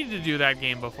 I need to do that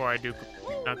game before I do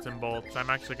Nuts and Bolts. I'm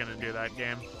actually going to do that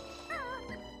game.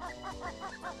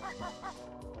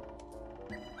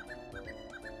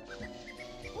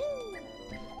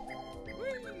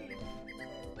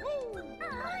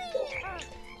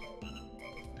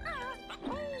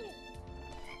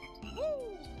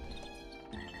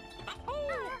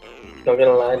 Not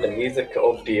gonna lie, the music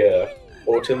of the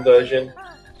autumn version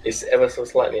is ever so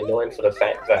slightly annoying for the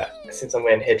fact that since I'm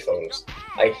wearing headphones,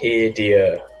 I hear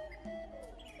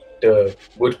the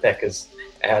woodpeckers,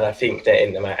 and I think they're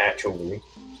in my actual room.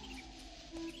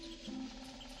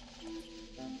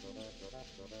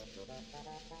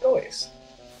 Noise.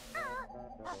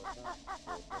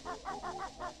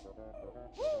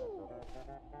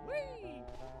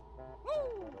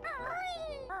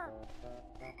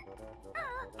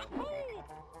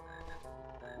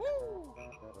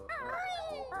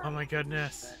 Oh my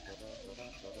goodness.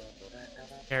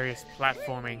 Various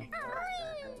platforming.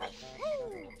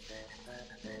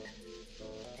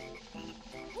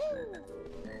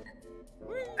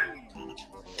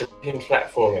 In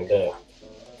platforming there.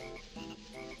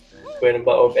 Bread and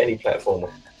butter of any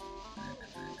platformer.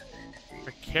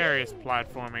 Precarious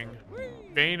platforming.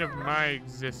 Bane of my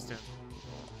existence.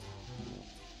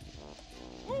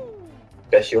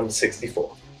 Best you on the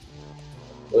 64.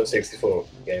 Or 64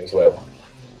 games, whatever.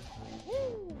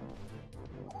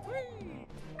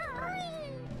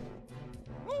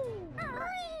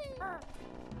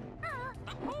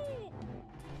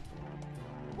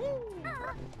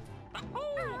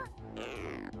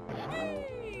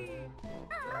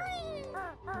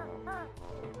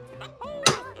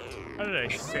 How did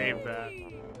I save that?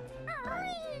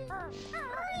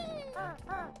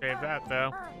 Save that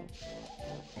though.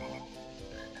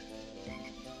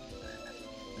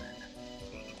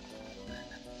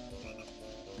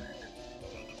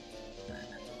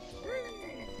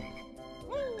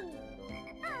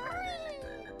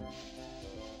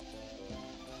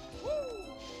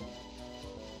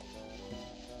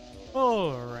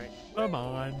 Alright, come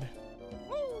on.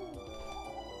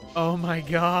 Oh my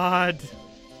god.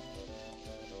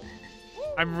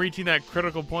 I'm reaching that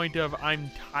critical point of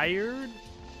I'm tired,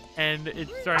 and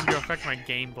it's starting to affect my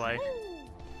gameplay.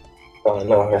 Oh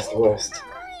no, that's the worst.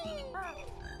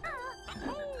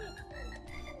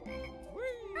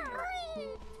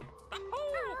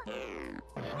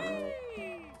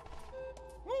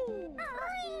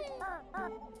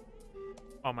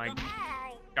 Oh my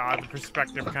god, the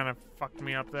perspective kind of fucked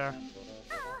me up there.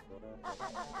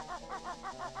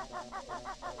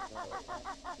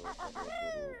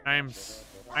 I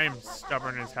am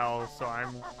stubborn as hell, so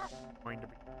I'm going to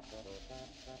be.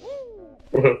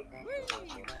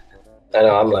 I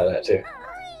know, I'm like that too.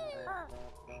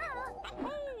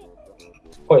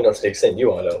 Probably not to the extent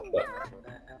you are though, but...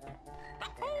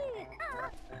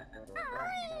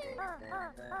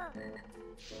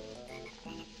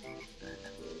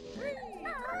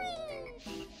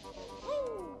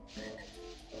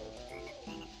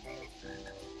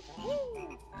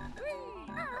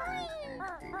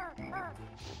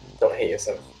 Don't hate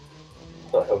yourself.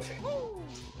 Not healthy.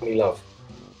 Only love.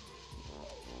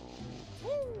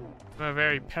 I'm a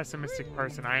very pessimistic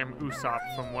person. I am Usopp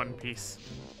from One Piece.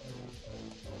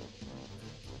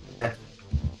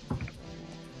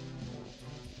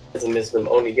 Pessimism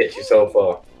only gets you so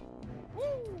far.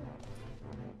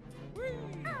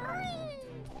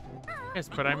 Yes,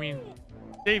 but I mean,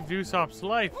 saved Usopp's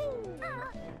life.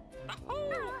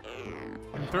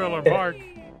 In Thriller Bark.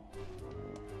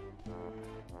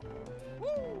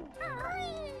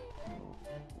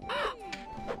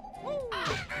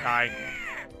 Die.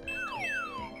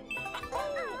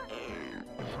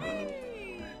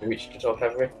 You reached the top,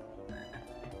 have we?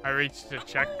 I reached the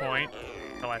checkpoint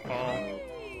until I fall.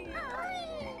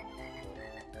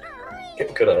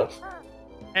 Good enough.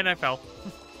 And I fell.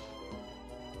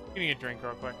 Getting a drink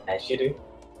real quick. As you do.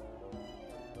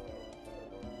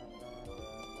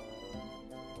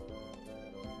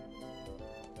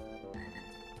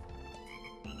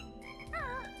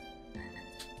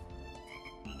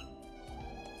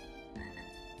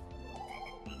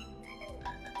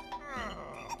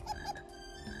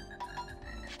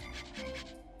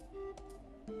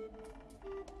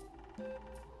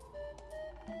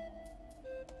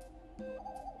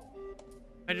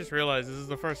 I just realized this is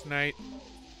the first night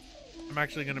I'm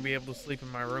actually going to be able to sleep in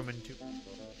my room in 2.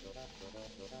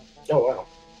 Oh wow.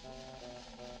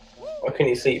 Why couldn't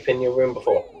you sleep in your room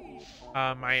before?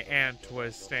 My aunt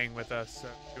was staying with us.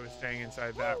 She was staying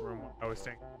inside that room. I was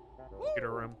staying in the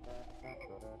computer room.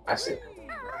 I see.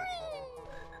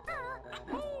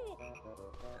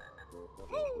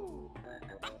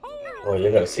 Well,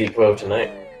 you're gonna sleep well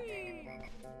tonight.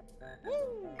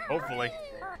 Hopefully.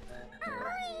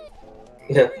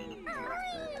 Yeah.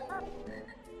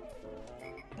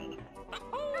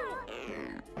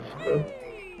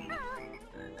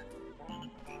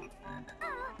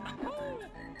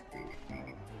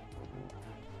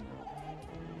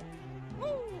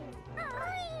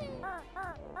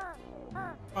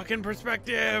 Fucking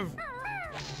perspective!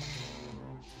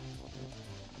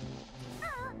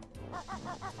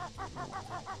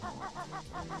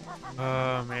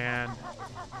 Oh man.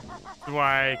 That's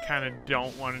why I kind of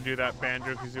don't want to do that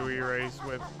Banjo-Kazooie race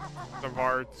with the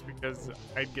Varts, because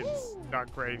I'd get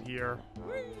stuck right here.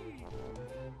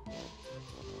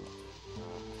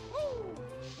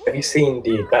 Have you seen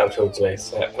the Battletoads race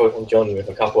that Pokemon John with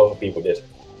a couple other people did?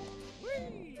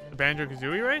 The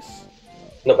Banjo-Kazooie race?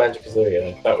 Not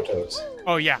Banjo-Kazooie, Battletoads.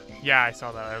 Oh yeah, yeah, I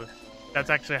saw that. That's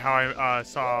actually how I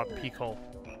saw Pickle.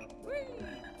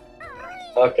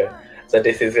 Okay, so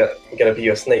this is gonna be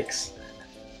your snakes.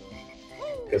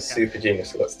 Because Yeah. Super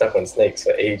Genius got stuck on snakes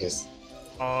for ages.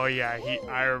 Oh yeah,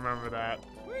 I remember that.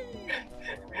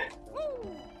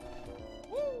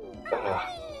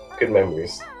 Ah, good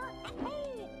memories.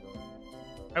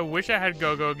 I wish I had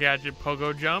Go-Go Gadget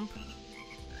Pogo Jump.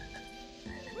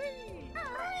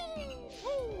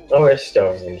 Oh, I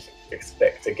still didn't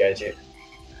expect a gadget.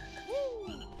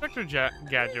 Inspector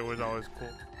Gadget was always cool.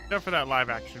 Except for that live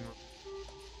action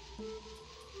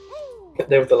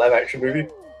There was the live action movie.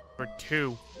 for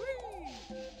 2.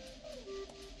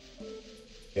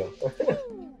 Yeah.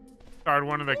 Starred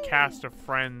one of the cast of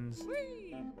Friends.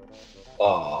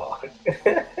 Aw.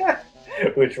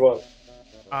 Which one?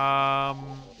 I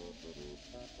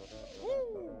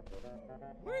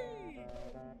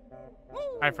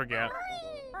forget.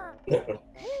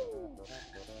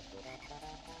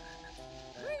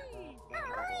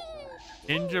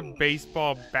 Ninja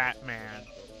Baseball Batman.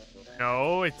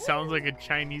 No, it sounds like a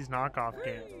Chinese knockoff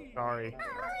game. Sorry.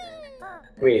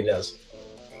 Really does.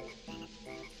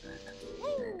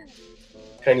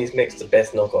 Chinese makes the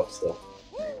best knockoffs though.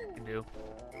 You do.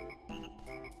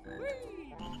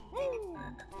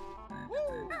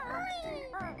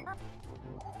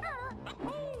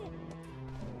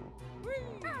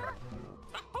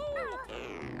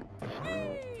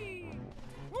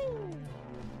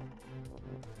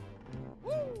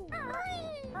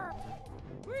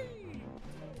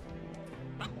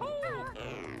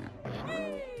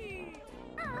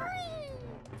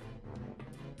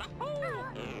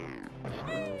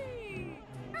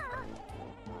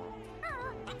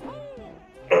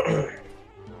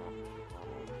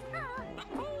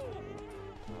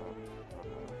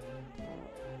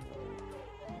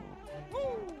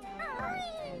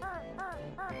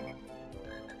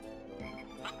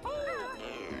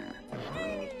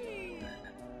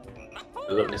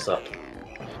 Look this up.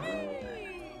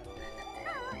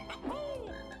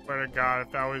 Swear to God,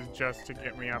 if that was just to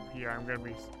get me up here, I'm gonna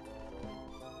be...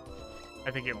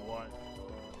 I think it was.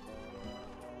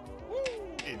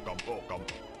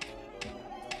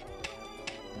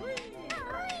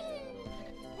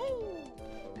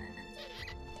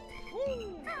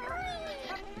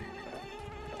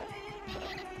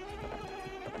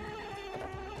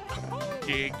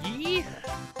 Diggy.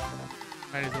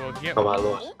 Might as well get Oh my one.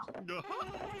 lord.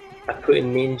 I put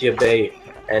in Ninja Bay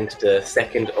and the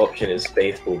second option is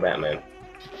Baseball Batman.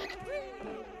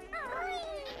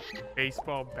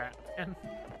 Baseball Batman.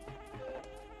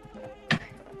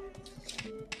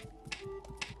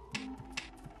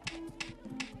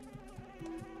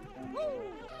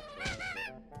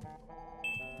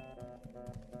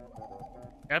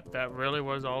 Yep, that really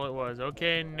was all it was.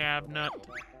 Okay, Nabnut.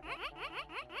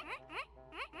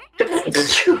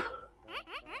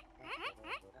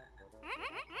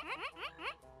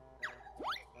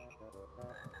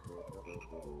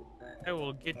 I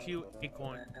will get you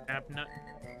Acorn, Nabnut.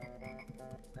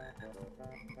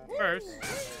 First.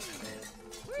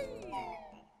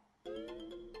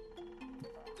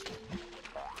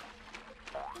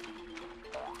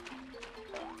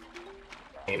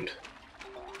 Named.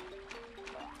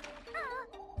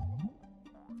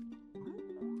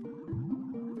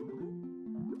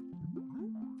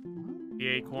 The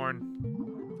Acorn.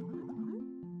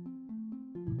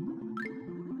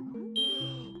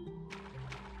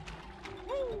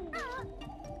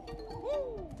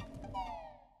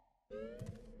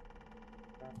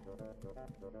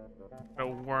 To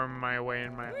worm my way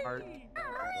in my heart.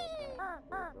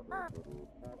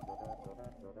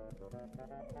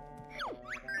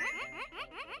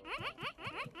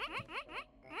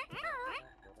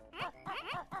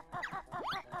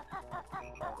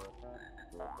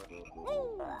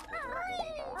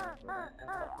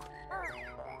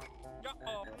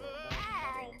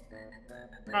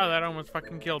 Oh, that almost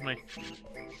fucking killed me.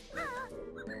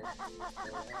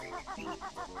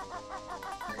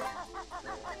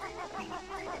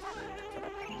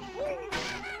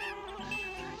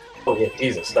 Oh yeah,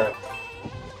 Jesus, that.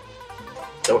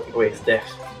 Don't waste death.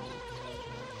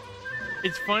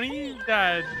 It's funny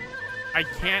that I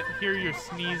can't hear your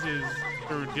sneezes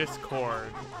through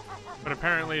Discord, but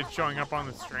apparently it's showing up on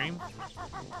the stream.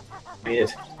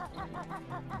 Weird.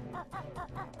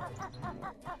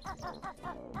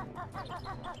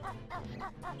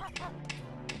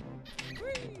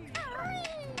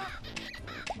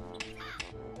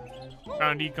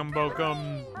 Found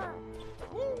Ekumbokum.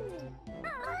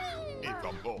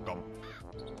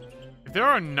 If there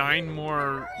are 9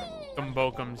 more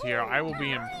Gumbokums here, I will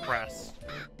be impressed.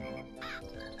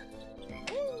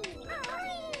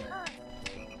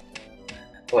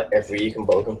 Like every you can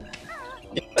bug them.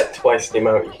 Like twice the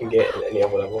amount you can get in any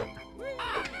other level.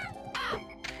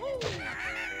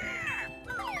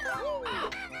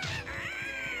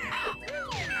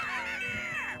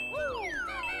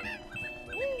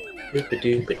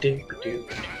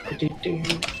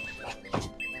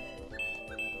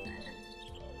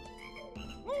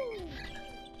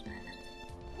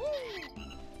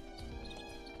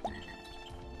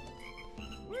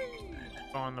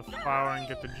 Go on the flower and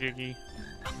get the jiggy.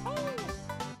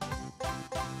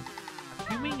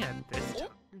 You mean at this time?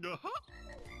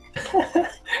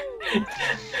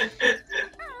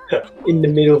 In the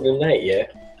middle of the night, yeah?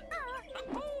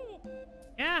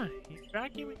 Yeah, he's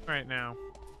vacuuming right now.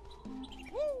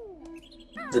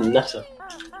 The nutter.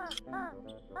 I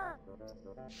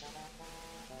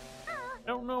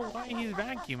don't know why he's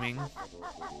vacuuming.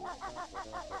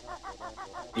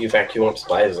 You vacuum up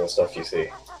spiders and stuff, you see.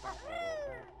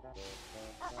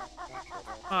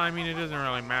 Well, I mean, it doesn't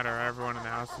really matter. Everyone in the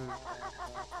house is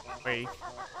awake.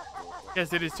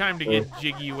 Yes, it is time to get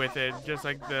jiggy with it, just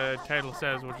like the title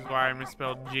says, which is why I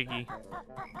misspelled jiggy.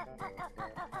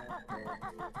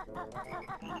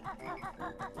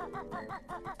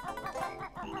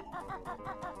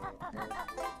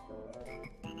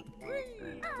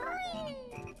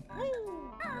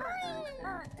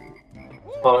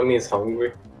 Part of me is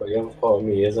hungry, but the other part of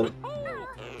me isn't.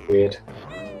 Weird.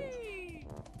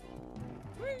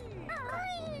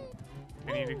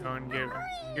 I need to go and give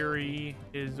Fury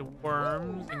his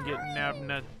worms and get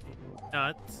Nabnut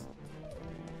nuts.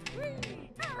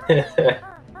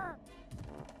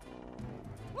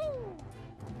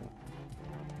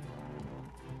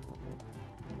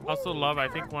 Also, love. I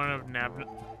think one of the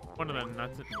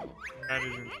nuts that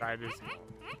is inside is.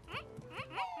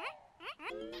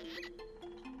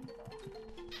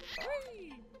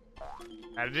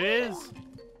 That it is.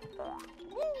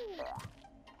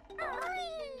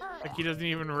 Like he doesn't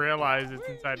even realize it's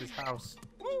inside his house.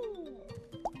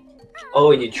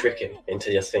 Oh, you trick him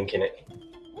into just thinking it.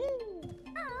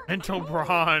 Mental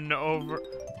brawn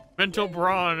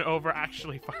over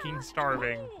actually fucking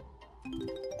starving.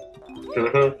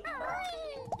 Mm-hmm.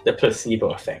 The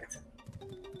placebo effect.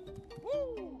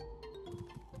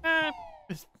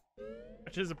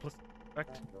 Which is a placebo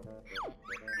effect.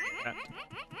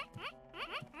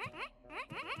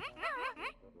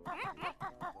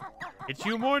 It's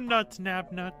you more nuts,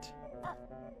 Nabnut.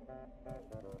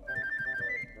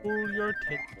 Pull your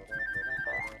tit.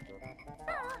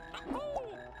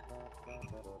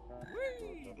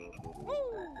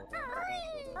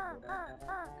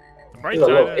 Right There's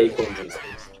a lot of side. acorns in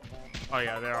space. Oh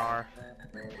yeah, there are.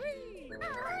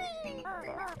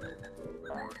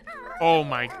 Oh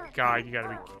my god, you gotta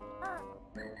be.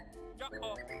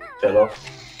 Fell off.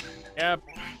 Yep.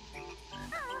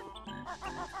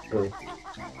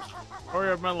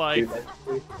 Story of my life.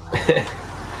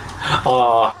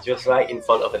 Ah, just right in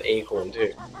front of an acorn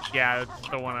too. Yeah, that's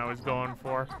the one I was going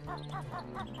for.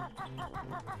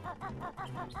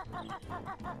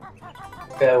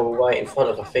 Fell right in front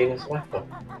of a famous rapper.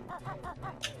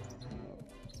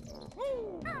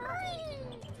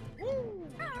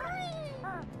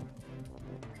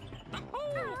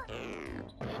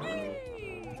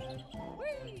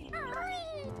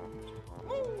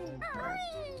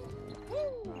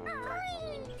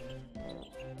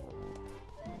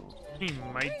 He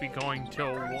might be going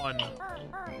till 1.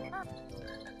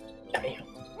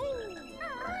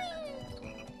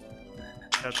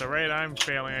 At the rate I'm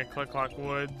failing at Click Clock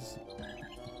Woods.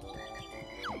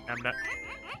 Nabnut.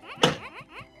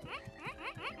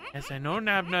 Yes, I know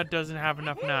Nabnut doesn't have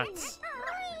enough nuts.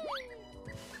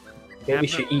 Maybe you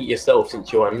should eat yourself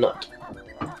since you're a nut.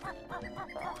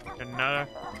 Another.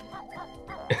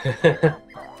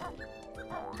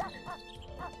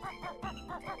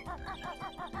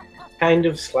 Kind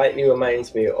of slightly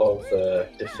reminds me of the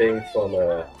thing from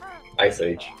Ice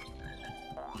Age.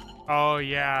 Oh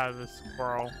yeah, the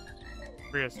squirrel.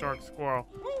 Prehistoric squirrel.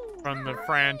 From the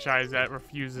franchise that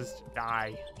refuses to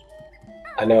die.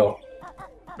 I know.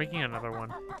 Making another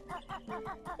one.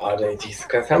 Oh, they, Jesus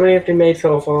Christ. How many have they made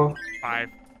so far? 5.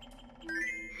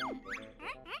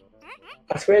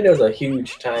 I swear there was a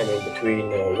huge time in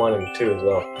between 1 and 2 as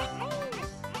well.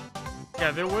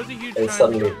 Yeah, there was a huge And time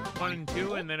suddenly- between 1 and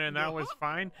 2, and then that was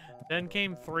fine. Then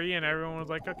came 3, and everyone was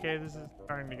like, okay, this is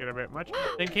starting to get a bit much.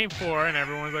 Then came 4, and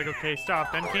everyone was like, okay,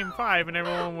 stop. Then came 5, and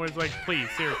everyone was like, please,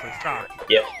 seriously, stop.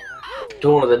 Yep.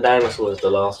 Dawn of the Dinosaur is the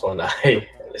last one I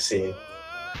seen.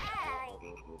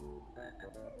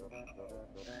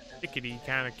 Kickity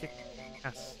kind of kick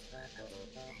ass.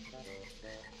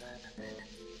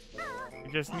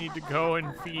 just need to go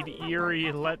and feed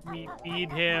Eerie. Let me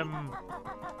feed him.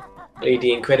 The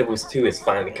Incredibles 2 is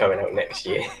finally coming out next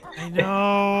year. I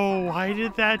know. Why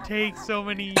did that take so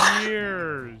many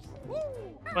years?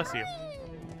 Bless you.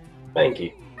 Thank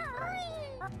you.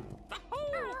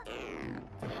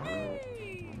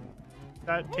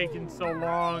 That taking so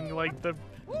long, like the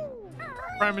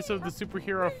premise of the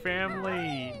superhero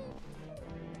family.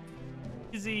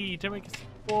 Easy to make a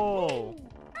sequel.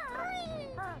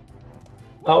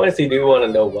 I honestly do want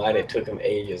to know why they took them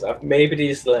ages. Maybe they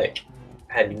just like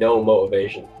had no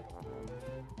motivation.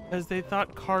 Because they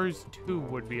thought Cars 2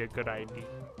 would be a good idea.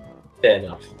 Fair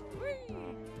enough.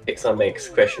 Pixar makes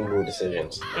questionable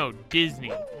decisions. No,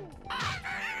 Disney.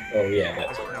 Oh yeah,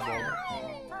 that's it.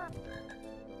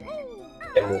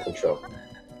 Get more control.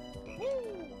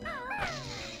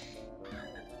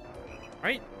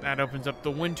 Right, that opens up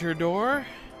the winter door.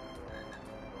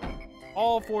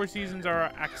 All 4 seasons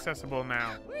are accessible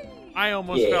now. I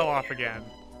almost fell off again.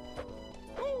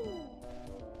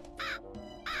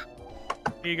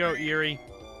 Here you go, Eerie.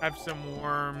 Have some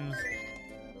worms.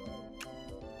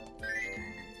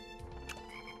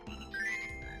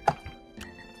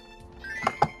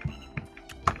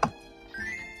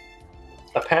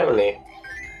 Apparently,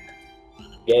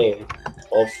 game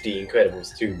of The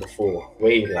Incredibles 2 before,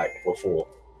 way like before,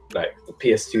 like the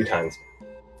PS2 times.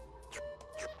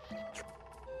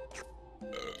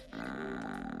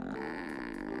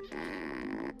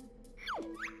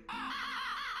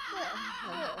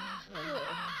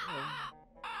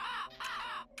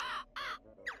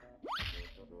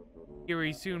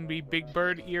 Eerie soon be Big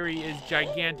Bird. Eerie is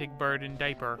Gigantic Bird in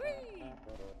diaper.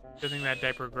 Good thing that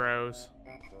diaper grows.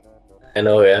 I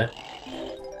know, yeah.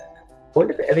 I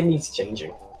wonder if it ever needs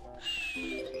changing.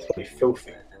 It's probably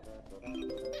filthy.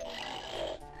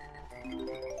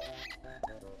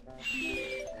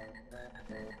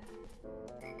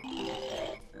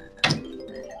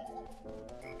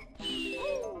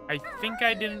 I think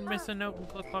I didn't miss a note in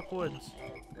Click Clock Woods.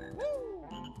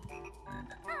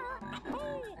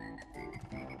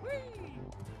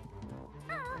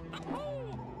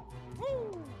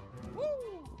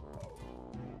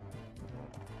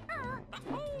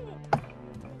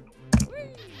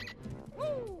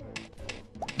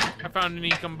 I found an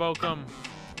Ecum Bokum.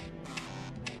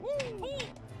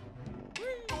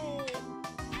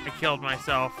 I killed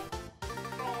myself.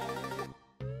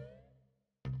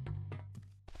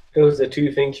 Those are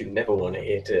two things you never want to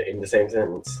hear in the same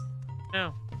sentence.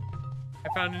 No.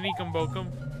 I found an Ecum Bokum,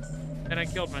 and I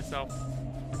killed myself.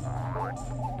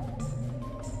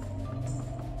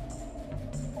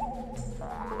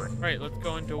 Right, let's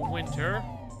go into winter.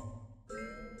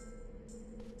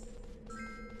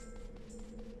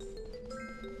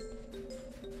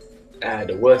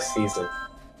 The worst season.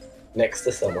 Next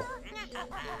to summer.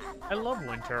 I love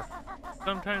winter.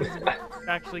 Sometimes it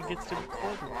actually gets to be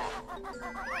cold.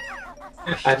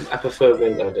 I prefer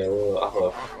winter. There were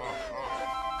other.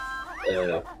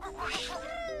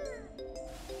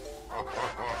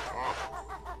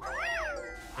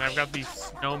 And I've got these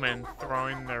snowmen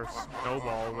throwing their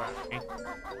snowballs at me.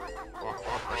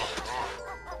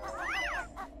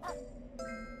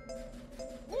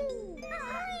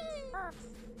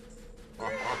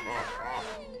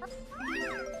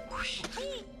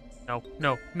 No,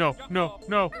 no, no, no,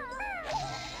 no.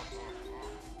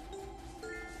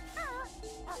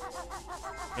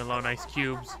 Alone ice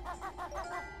cubes.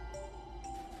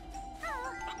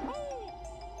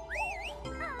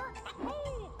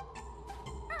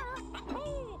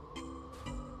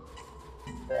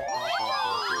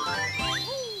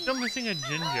 Still missing a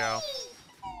Jinjo.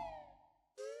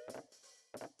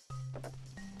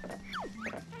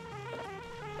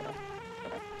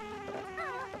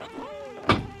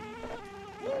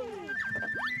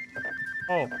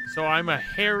 Oh, so I'm a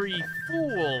hairy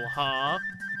fool, huh?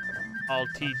 I'll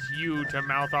teach you to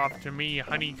mouth off to me,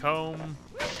 honeycomb.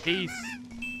 Peace.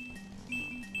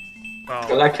 I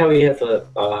Well, like how he has a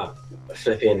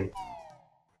flipping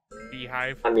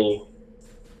beehive. honey.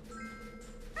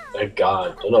 A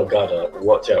guard, or not guard,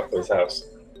 watch out for his house.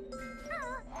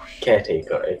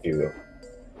 Caretaker, if you will.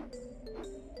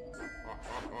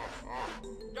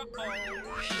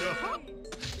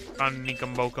 On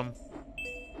Ecum Bokum.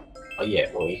 Oh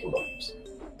yeah, more Ecum Bokums.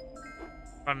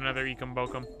 On another Ecum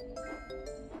Bokum.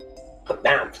 Oh,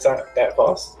 damn, is that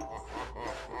fast?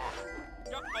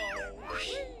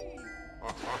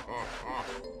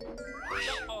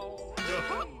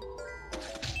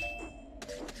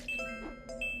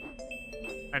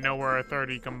 I know where a third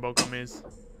Ecum Bokum is.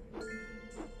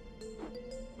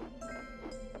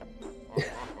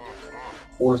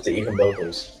 All of the Ecum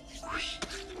Bokums.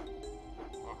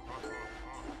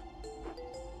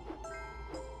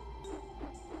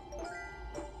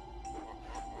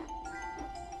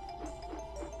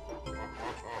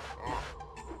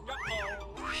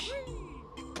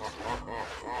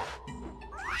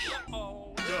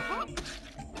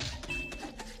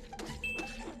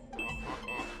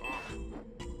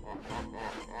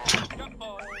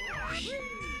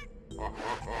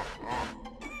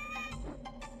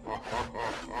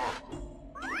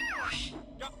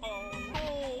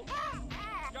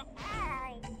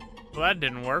 Well, that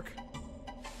didn't work.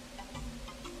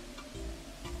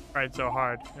 Tried so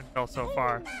hard and fell so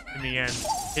far. In the end,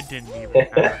 it didn't even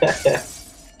matter.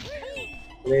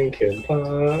 Linkin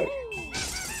Park.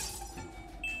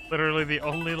 Literally the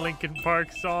only Linkin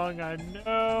Park song I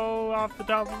know off the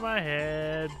top of my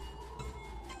head.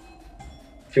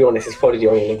 To be honest, it's probably the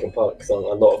only Linkin Park song a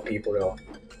lot of people know.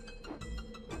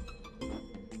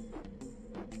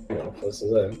 Close to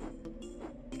them.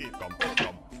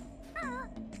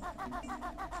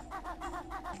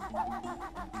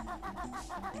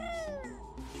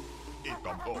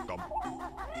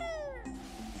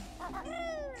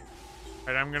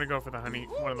 Alright, I'm gonna go for the honey,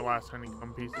 one of the last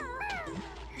honeycomb pieces.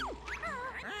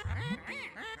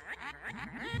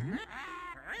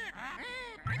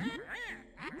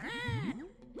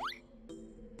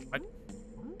 What?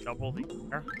 Double the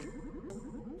air?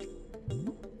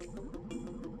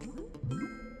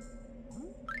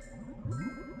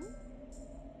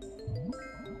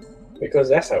 Because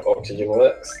that's how oxygen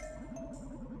works.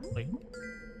 Wait.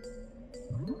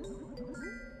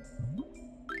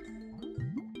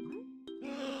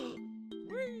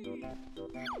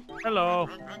 Hello.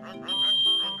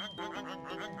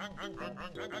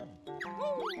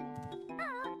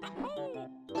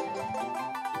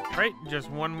 Right, just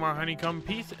one more honeycomb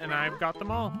piece and I've got them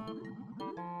all.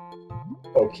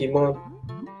 Pokemon.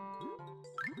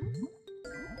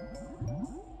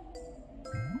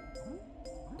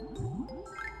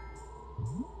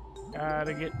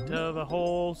 Gotta get to the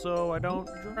hole so I don't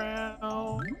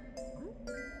drown.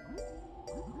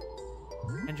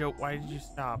 Banjo, why did you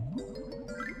stop?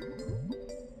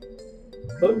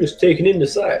 I'm just taking in the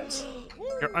sights.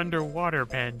 You're underwater,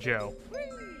 Banjo.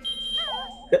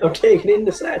 I'm taking in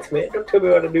the sights, man. Don't tell me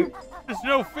what to do. There's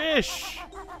no fish.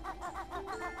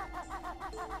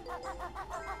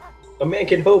 A man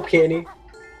can hope, can he?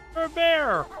 Or a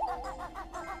bear.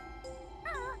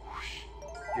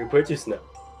 You purchase now.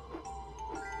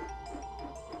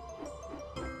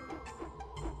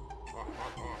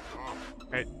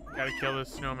 Right, gotta kill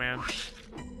this snowman.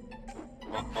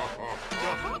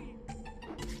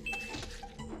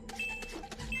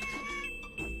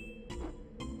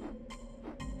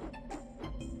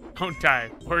 Don't die.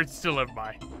 Words to live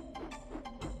by.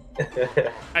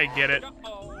 I get it.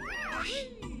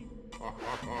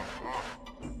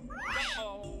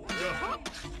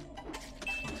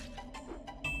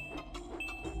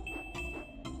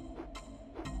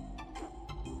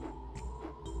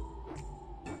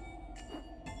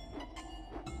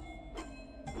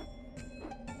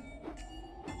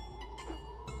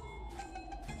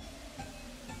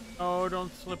 Oh,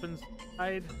 don't slip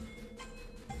inside.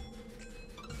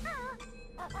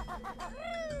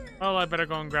 Well, I better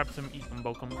go and grab some Ekum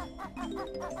Bokum.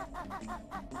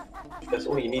 That's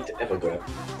all you need to ever grab.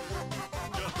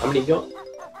 How many you got?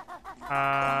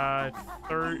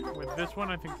 With this one,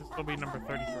 I think this will be number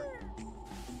 33.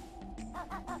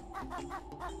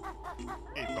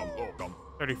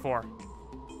 34.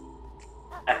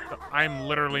 So I'm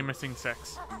literally missing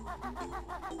 6.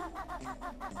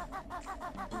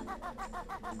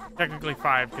 Technically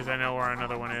 5, because I know where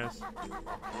another one is.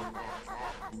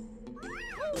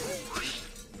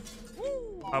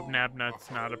 Hope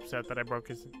Nabnut's not upset that I broke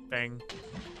his thing.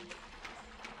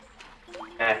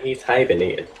 He's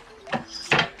hibernated.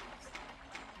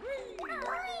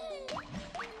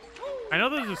 I know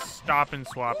there's a stop and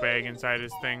swap egg inside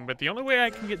his thing, but the only way I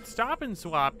can get stop and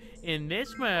swap in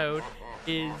this mode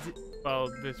is, well,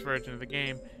 this version of the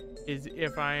game, is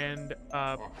if I end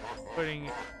up putting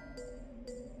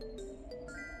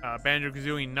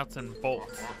Banjo-Kazooie nuts and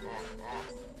bolts.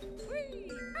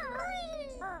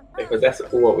 Because that's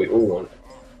what we all want.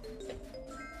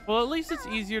 Well, at least it's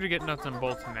easier to get nuts and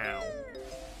bolts now.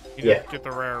 You Yeah. just get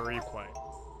the rare replay.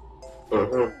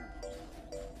 Mm-hmm.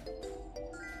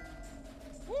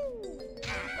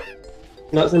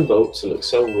 Nuts and bolts look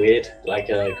so weird, like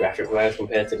graphic-wise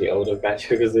compared to the older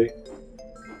Banjo-Kazooie.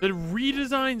 The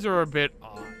redesigns are a bit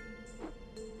odd.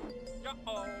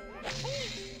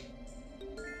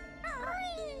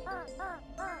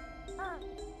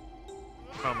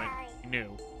 Moment,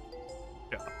 new.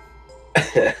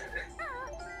 Yeah.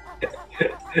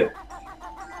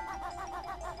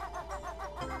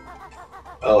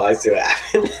 Oh, I see what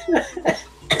happened.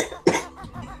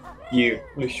 You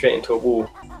flew straight into a wall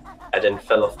and then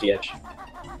fell off the edge.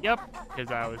 Yep,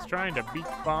 because I was trying to beat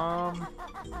bomb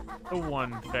the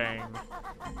one thing.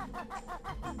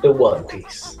 The One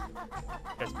Piece.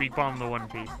 Yes, beat bomb the one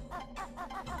piece.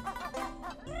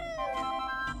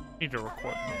 Need to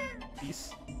record one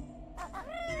piece.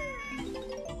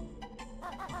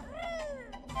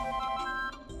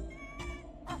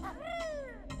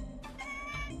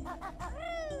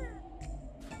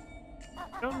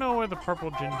 I don't know where the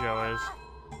purple Jinjo is.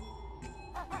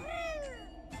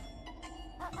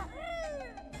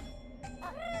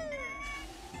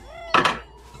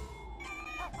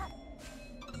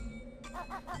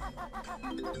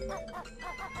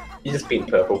 He's just being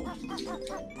purple.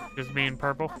 Just being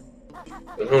purple?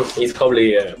 He's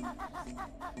probably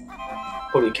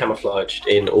camouflaged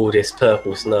in all this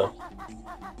purple snow.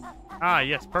 Ah,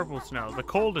 yes, purple snow. The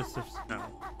coldest of snow.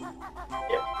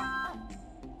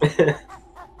 Yeah.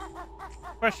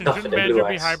 Question, Nothing shouldn't in blue Banjo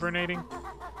be ice. hibernating?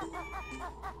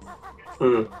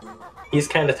 He's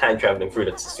kind of time traveling through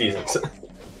the seasons.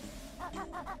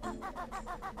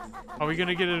 Are we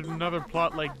gonna get another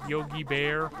plot like Yogi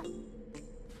Bear?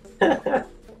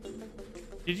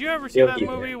 Did you ever see Yogi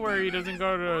that movie Bear. where he doesn't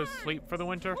go to sleep for the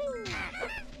winter?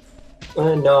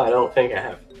 No, I don't think I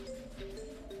have.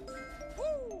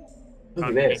 Look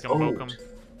at this. Bokum.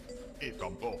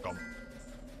 Old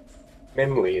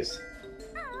memories.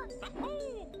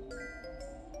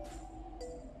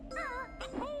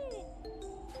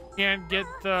 Can't get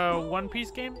the One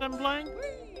Piece games I'm playing?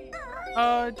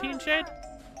 Teen Shade?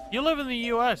 You live in the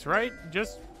US, right?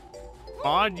 Just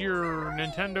mod your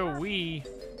Nintendo Wii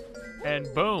and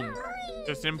boom.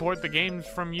 Just import the games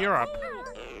from Europe.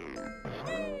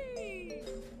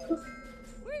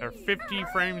 They're 50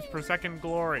 frames per second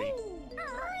glory.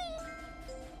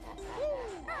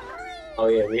 Oh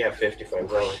yeah, we have 50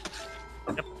 frames only.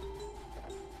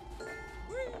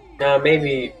 Yep.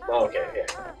 Maybe. Oh, okay,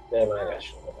 yeah. Never mind,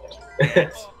 actually.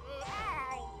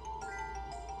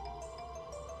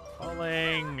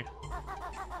 Falling.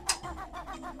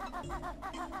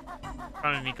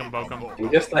 On an Bokum. You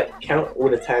just like count all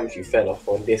the times you fell off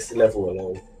on this level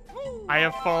alone. I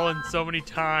have fallen so many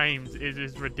times, it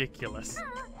is ridiculous.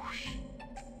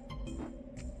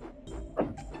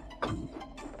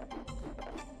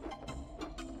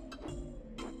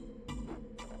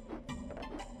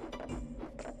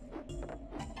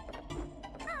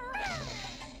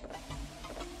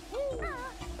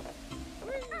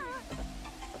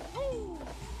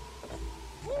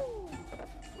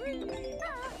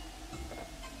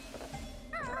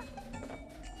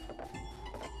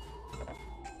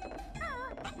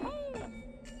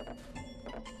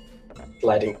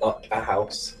 Sliding up a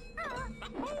house.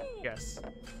 Yes.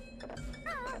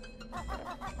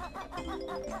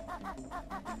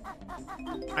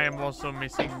 I am also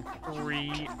missing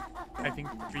three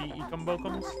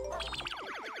Ecambokums.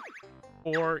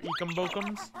 4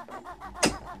 Ecambokums.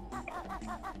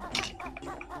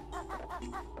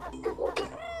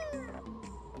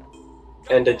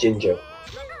 And a Jinjo.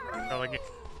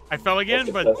 I fell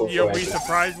again, but you'll be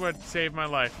surprised what saved my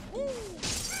life.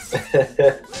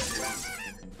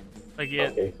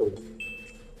 Again. Okay, cool.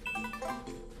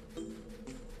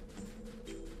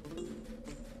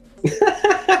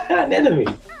 An enemy.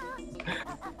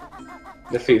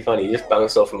 That's pretty funny. You just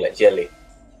bounce off him like jelly.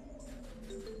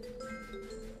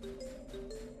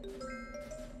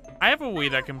 I have a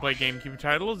Wii that can play GameCube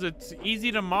titles. It's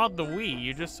easy to mod the Wii.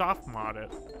 You just soft mod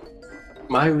it.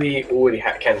 My Wii already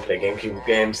can play GameCube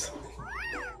games.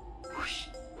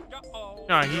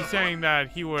 No, he's saying that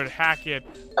he would hack it,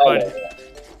 Oh, but yeah.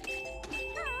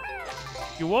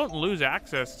 you won't lose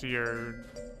access to your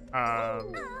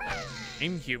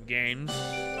GameCube games.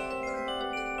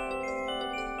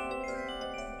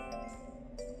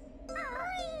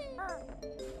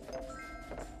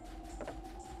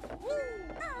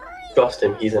 Trust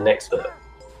him, he's an expert.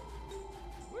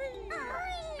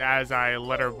 As I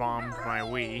letter bombed my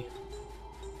Wii.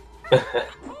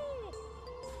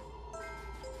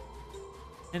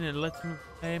 And it lets me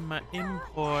play my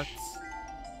imports.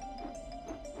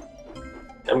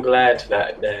 I'm glad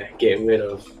that they're getting rid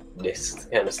of this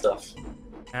kind of stuff.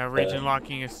 Region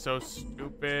locking is so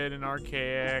stupid and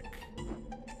archaic.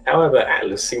 However,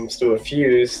 Atlas seems to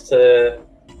refuse to...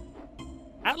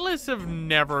 Atlas have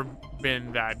never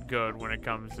been that good when it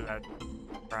comes to that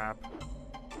crap.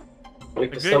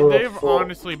 Like, they've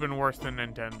honestly been worse than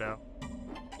Nintendo.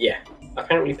 Yeah.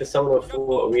 Apparently Persona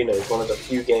 4 Arena is one of the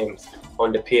few games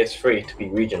on the PS3 to be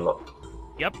region locked.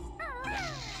 Yep.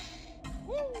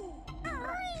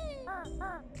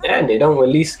 And they don't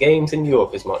release games in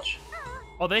Europe as much.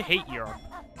 Oh, they hate Europe.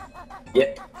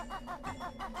 Yep.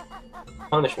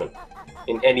 Punishment.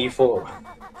 In any form.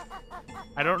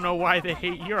 I don't know why they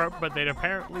hate Europe, but they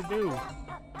apparently do.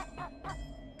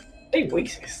 They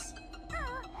racist.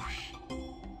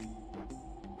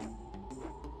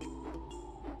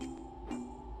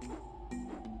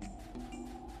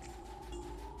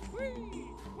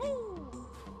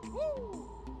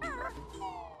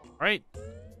 Right.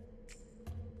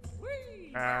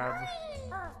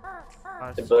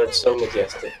 The bird's so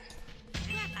majestic.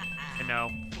 I know.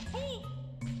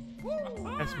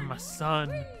 That's my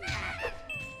son.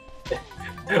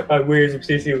 I raised him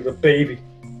since he was a baby.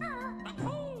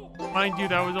 Mind you,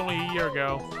 that was only a year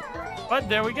ago. But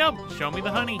there we go. Show me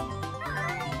the honey.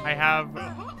 I have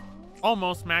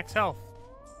almost max health.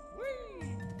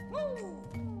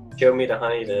 Show me the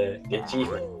honey, the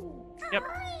achievement. Yep.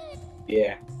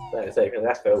 Yeah, that's it, because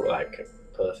that felt like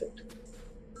perfect.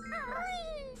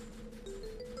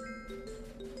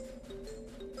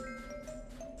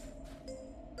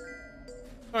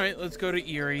 Alright, let's go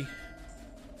to Erie.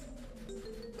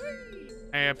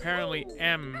 I apparently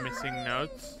am missing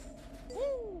notes.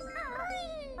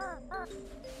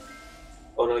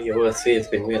 Oh no, your worst fear has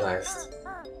been realized.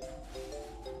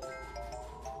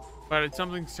 But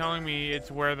something's telling me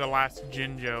it's where the last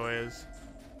Jinjo is.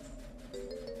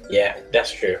 Yeah,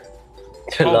 that's true.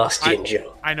 The last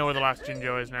Jinjo. I know where the last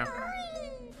Jinjo is now.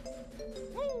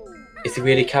 Is it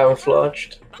really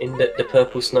camouflaged in the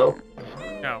purple snow?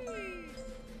 No.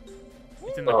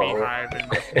 It's in the beehive in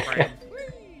the frame.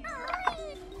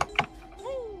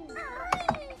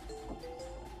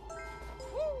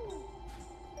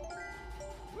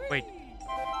 Wait.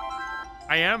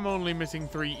 I am only missing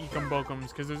 3 Ecumbochums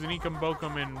because there's an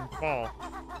Ecumbochum in fall.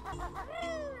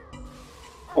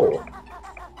 Oh.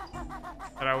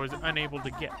 That I was unable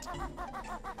to get.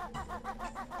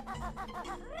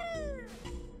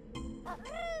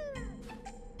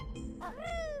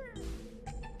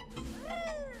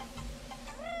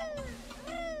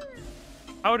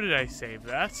 How did I save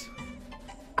that?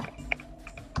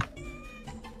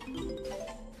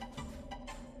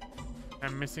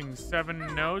 I'm missing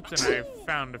 7 notes and I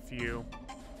found a few.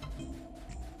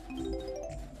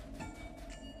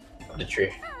 The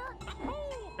tree.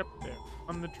 Yep, there.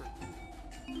 On the tree.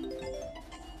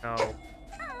 No.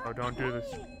 Oh, don't do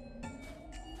this.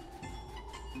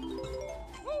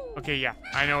 Okay, yeah.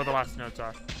 I know where the last notes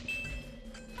are.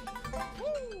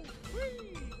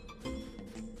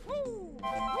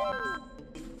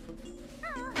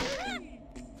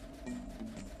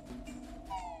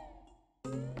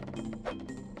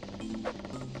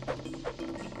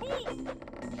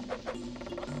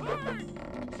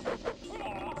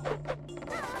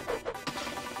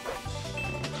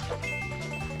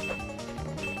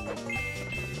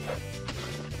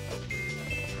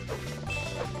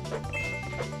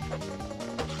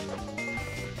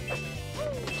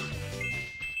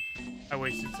 I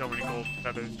wasted so many gold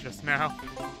feathers just now.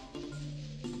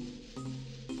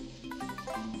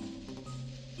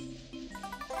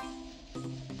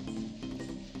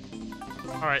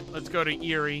 Alright, let's go to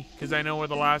Erie, because I know where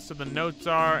the last of the notes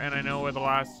are, and I know where the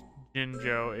last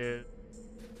Jinjo is.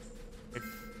 I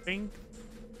think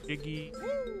Jiggy...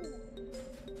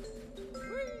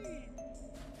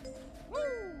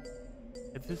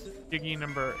 If this is Jiggy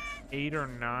number 8 or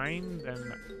 9,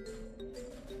 then...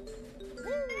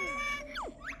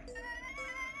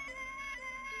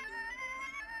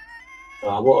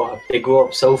 What? They grow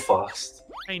up so fast.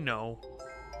 I know.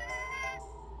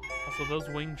 Also, those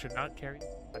wings should not carry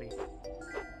anybody.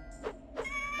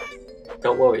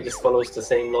 Don't worry, it just follows the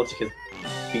same logic as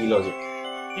bee logic.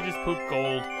 He just pooped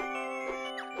gold.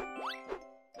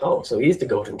 Oh, so he's the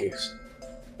golden goose.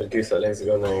 The goose that lays the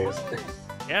golden eggs.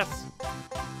 Yes.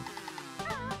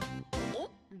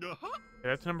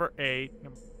 That's number 8.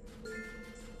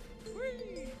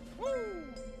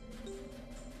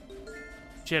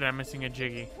 Shit, I'm missing a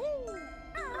Jiggy.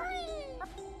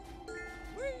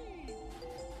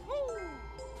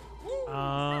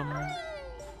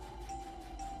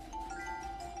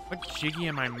 What Jiggy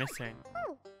am I missing?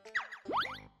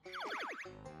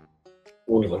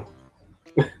 All of them.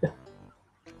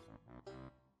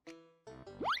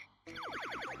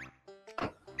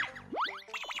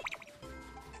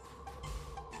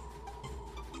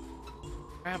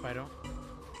 Crap, I don't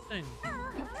think.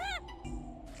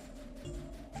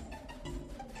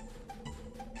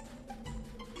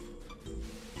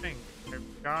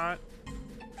 I've got.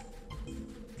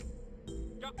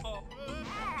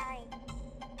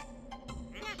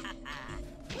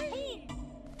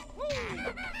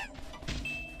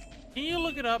 Can you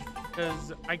look it up?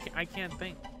 Because I can't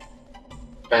think.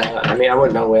 I mean, I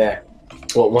wouldn't know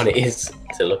what one it is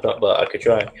to look up, but I could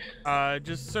try.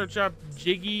 Just search up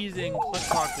Jiggies in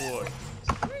Clicklock Woods.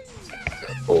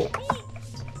 Oh.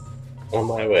 On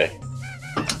my way.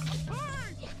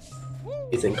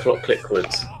 He's in Click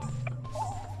Woods.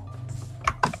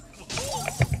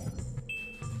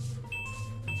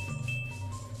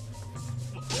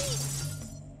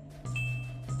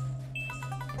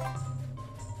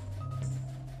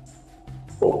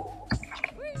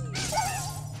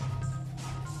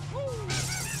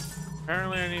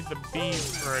 need the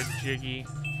bees for a jiggy.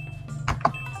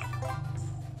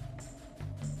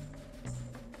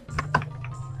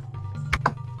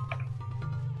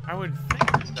 I would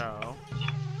think so.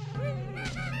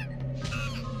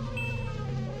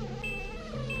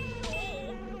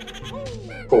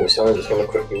 Cool, so I'm just gonna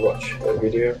quickly watch a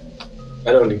video.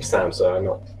 I don't need Sam, so I'm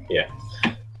not. Yeah.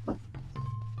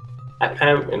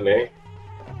 Apparently,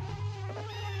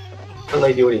 I don't know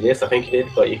if you already did. I think you did,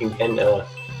 but you can enter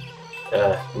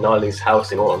Gnarly's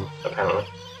house in autumn. Apparently.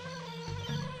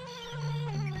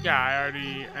 Yeah, I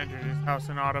already entered his house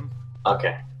in autumn.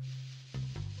 Okay.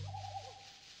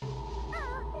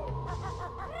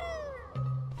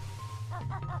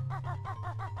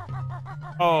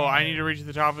 Oh, I need to reach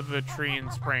the top of the tree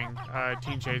in spring.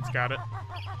 Teen Shade's got it.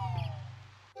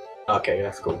 Okay,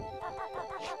 that's cool.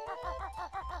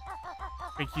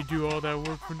 Make you do all that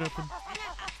work for nothing.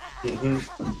 I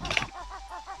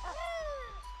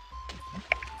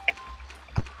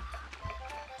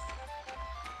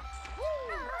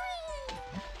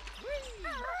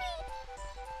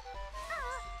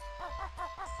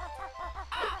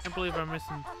can't believe I'm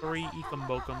missing 3 Ecom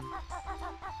Bokum.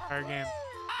 Entire game.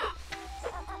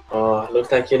 Oh,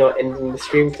 looks like you're not ending the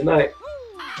stream tonight.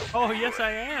 Oh, yes,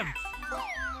 I am.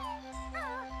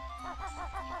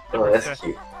 Oh, that's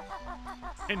cute.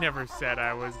 I never said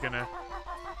I was gonna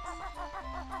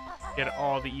get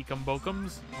all the Ecom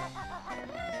Bokums.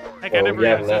 Heck, I never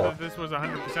even said that this was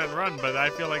 100% run, but I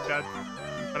feel like that.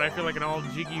 But I feel like an all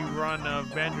jiggy run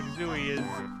of Banjo-Kazooie is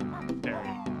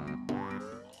scary.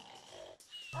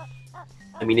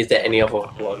 I mean, is there any other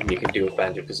one you can do with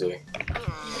Banjo-Kazooie?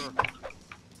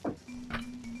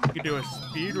 You could do a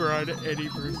speed run at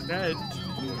 80%.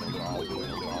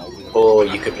 Or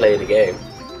you could play the game.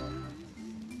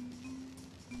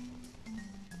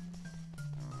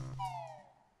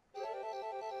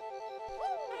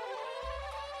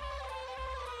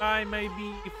 Fly, my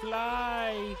bee,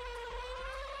 fly.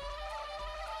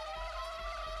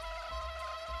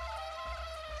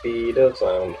 Speed of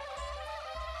sound.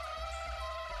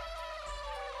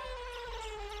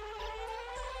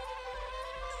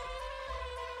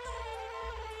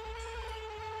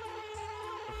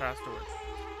 Go faster.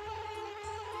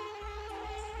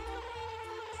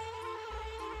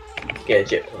 Get a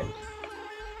jet plane.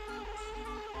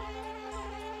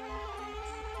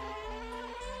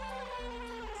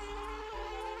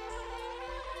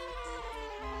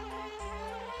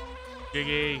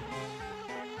 Jiggy.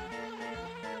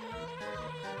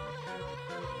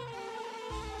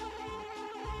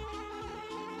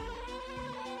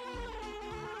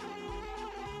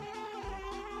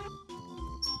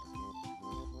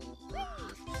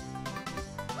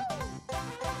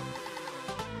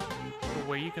 A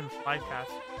way you can fly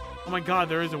fast. Oh my god,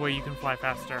 there is a way you can fly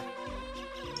faster.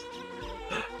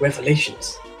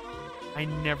 Revelations. I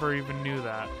never even knew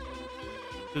that.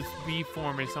 This V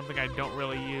form is something I don't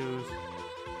really use.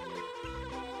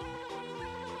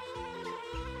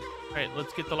 Alright,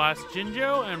 let's get the last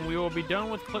Jinjo, and we will be done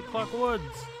with Click Clock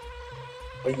Woods.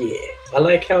 Oh yeah. I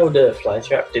like how the fly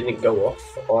trap didn't go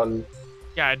off on...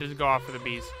 Yeah, it doesn't go off for the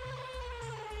bees.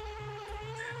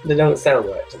 They don't sound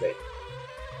right to me.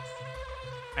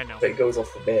 I know. But it goes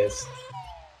off the bears.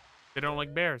 They don't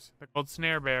like bears. They're called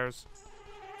snare bears.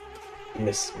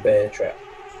 Miss Bear Trap.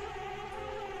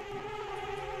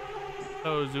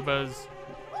 Oh, Zubas.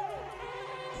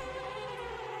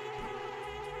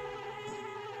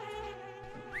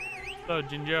 Hello,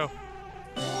 Jinjo.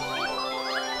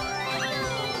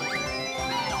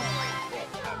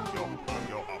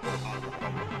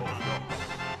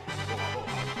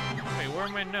 Wait, where are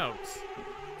my notes?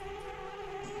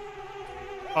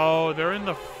 Oh, they're in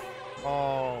the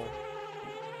fall.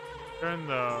 They're in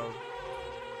the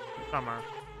summer.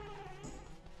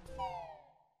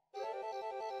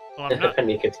 Well, I'm not. And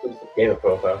you can tweak the gamer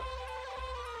profile.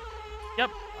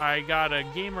 Yep, I got a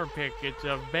gamer pick. It's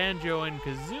of Banjo and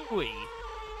Kazooie.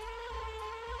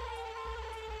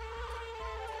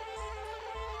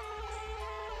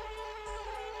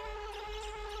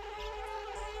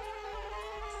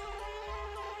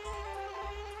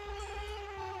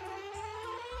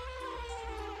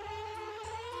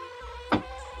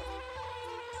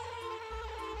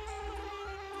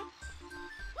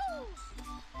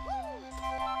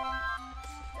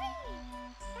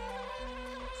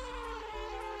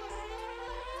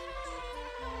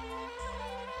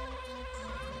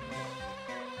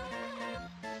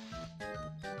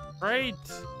 Right.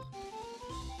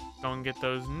 Go and get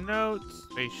those notes.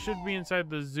 They should be inside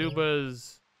the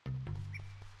Zuba's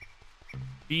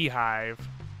beehive.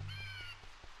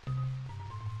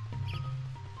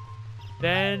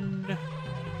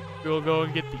 We'll go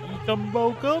and get the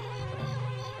Ecumbo Cup.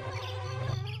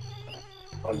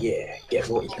 Oh yeah, get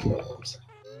more Ecomoms.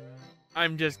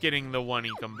 I'm just getting the one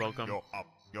Ecumbo Cup.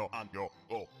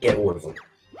 Get all of them.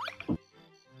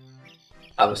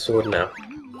 I have a sword now.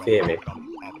 Fear me.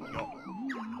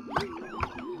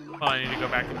 Well, I need to go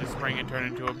back into spring and turn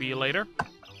into a bee later.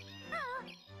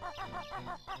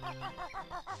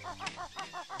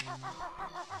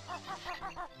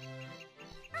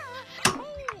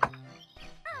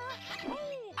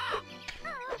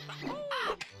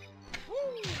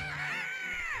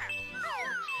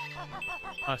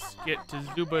 Must get to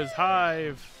Zuba's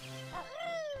hive.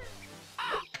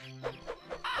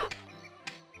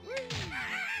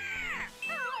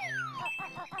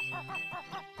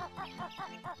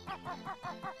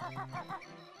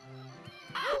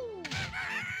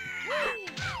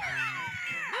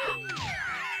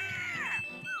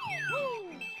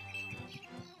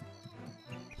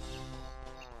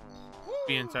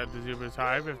 Be inside the Zuba's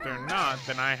hive. If they're not,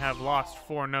 then I have lost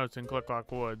 4 notes in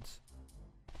Clicklock Woods.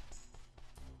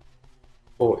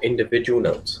 Or individual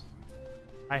notes.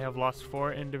 I have lost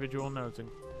 4 individual notes in.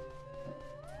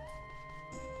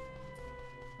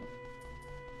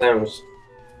 Sounds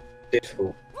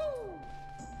difficult.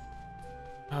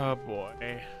 Oh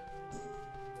boy.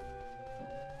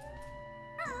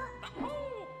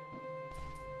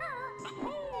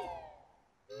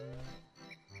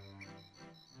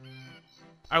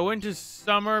 I went to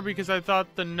summer because I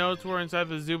thought the notes were inside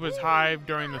the Zuba's hive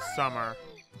during the summer.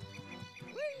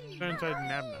 They're inside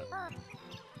Nabnut.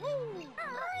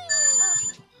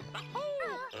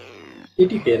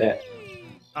 Did you hear that?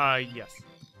 Yes.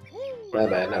 My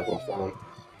bad, not going phone.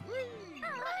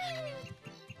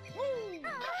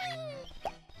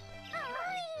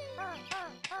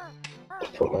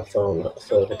 Put my phone at a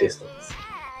further distance.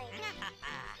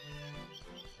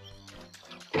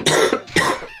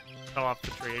 Fell off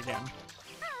the tree again.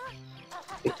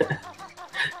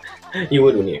 You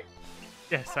would, wouldn't you?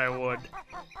 Yes, I would.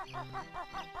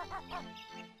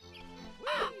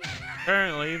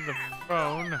 Apparently, the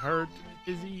phone hurt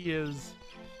his ears.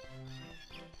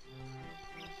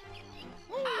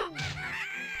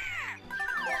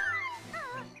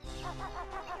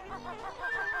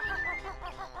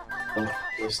 Oh,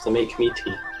 just to make me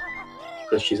tea.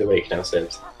 Because she's awake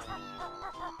downstairs.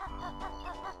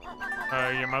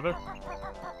 Your mother?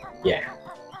 Yeah.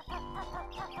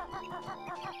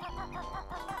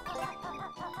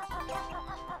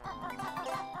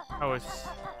 I was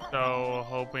so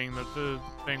hoping that the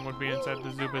thing would be inside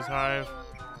the Zuba's hive.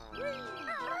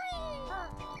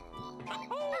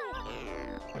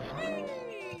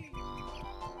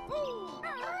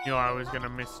 You know I was gonna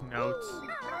miss notes.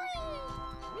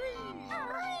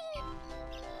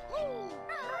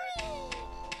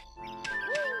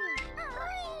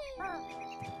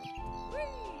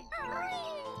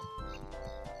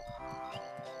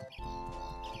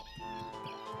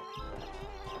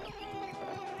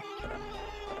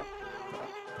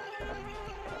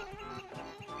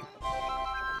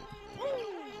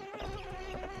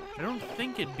 I don't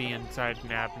think it'd be inside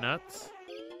Nabnuts.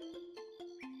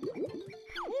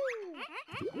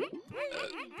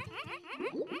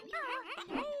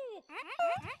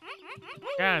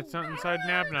 Yeah, it's not inside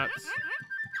Nabnuts.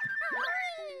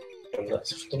 I'm not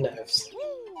for the nerves.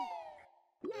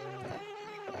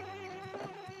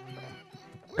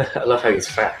 I love how he's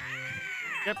fat.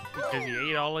 Yep, because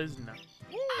he ate all his nuts.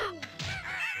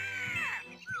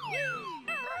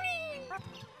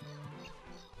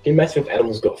 Can you imagine if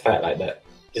animals got fat like that?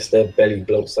 Just their belly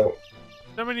bloats out.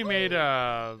 Somebody made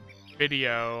a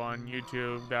video on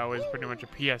YouTube that was pretty much a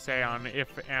PSA on if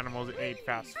animals ate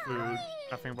fast food.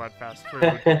 Nothing but fast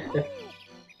food.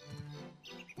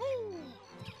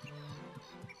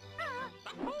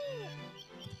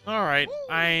 Alright,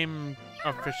 I'm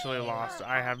officially lost.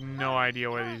 I have no idea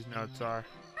where these notes are.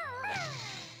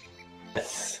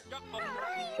 That's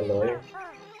annoying.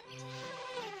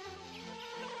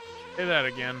 Say that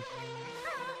again.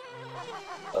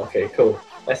 Okay, cool.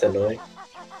 That's annoying.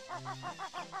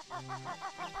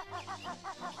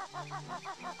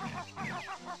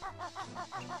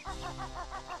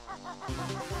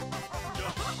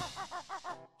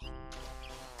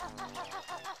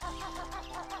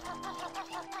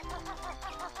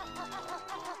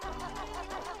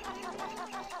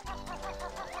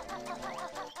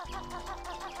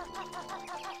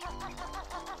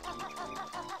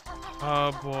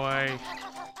 Oh boy.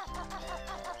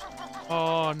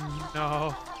 Oh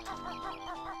no.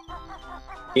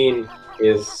 Dean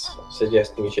is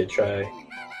suggesting you should try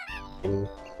in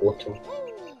autumn.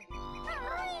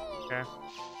 Okay.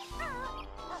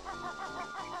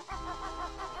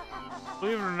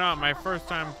 Believe it or not, my first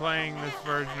time playing this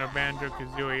version of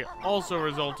Banjo-Kazooie also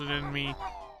resulted in me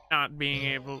not being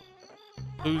able,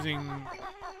 losing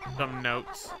some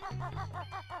notes.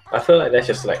 I feel like that's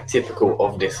just like typical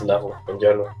of this level in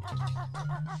general.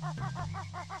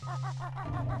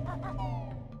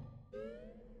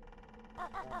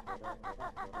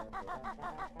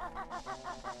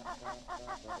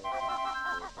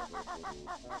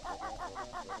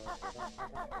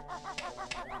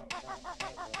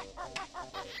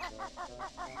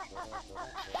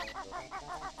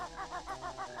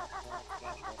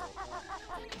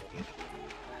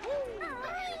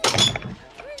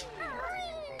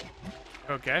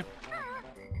 Okay.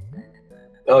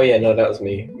 Oh yeah, no, that was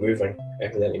me moving. I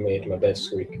accidentally made my bed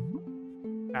squeak.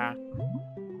 Ah.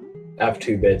 I have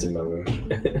 2 beds in my room.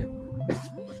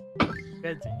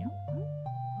 Beds in you.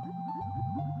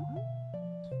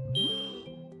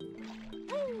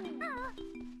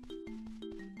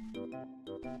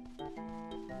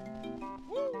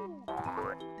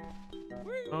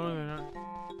 Oh, they're not.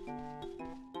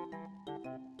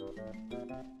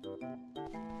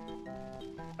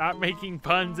 Stop making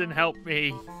puns and help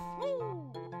me.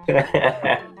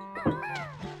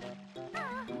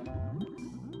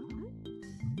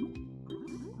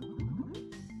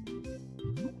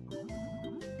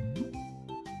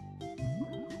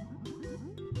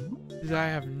 I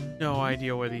have no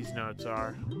idea where these notes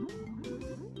are.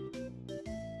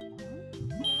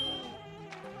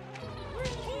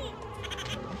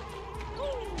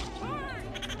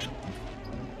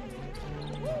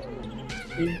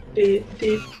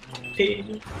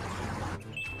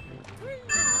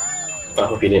 I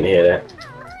hope you didn't hear that.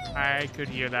 I could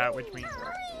hear that, which means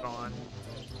it's gone.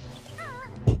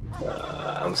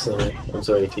 I'm sorry. I'm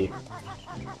sorry, T.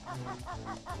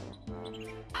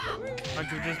 Why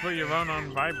don't you just put your phone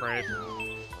on vibrate?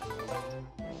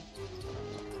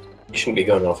 You shouldn't be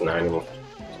going off now anymore.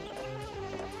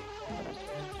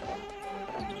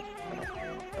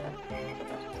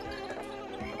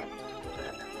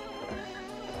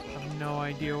 I have no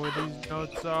idea where these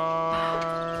notes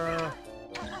are.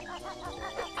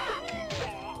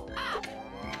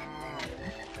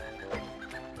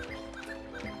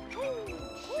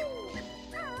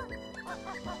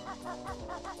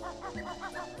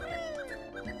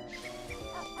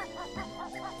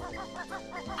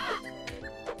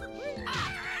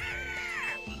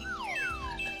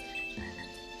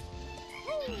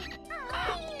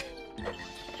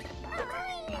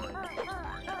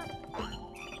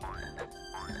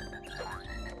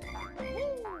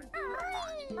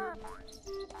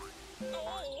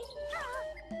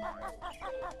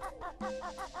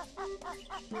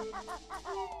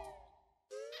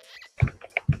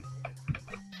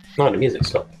 No, the music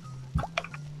stopped.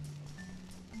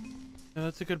 No,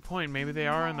 that's a good point. Maybe they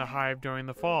are in the hive during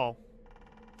the fall.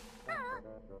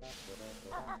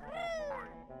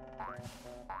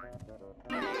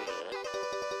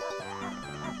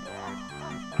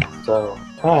 So,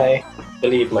 hi. I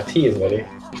believe my tea is ready.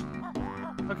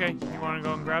 Okay, you want to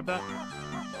go and grab that?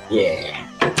 Yeah.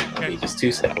 I'll Okay. be just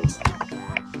 2 seconds.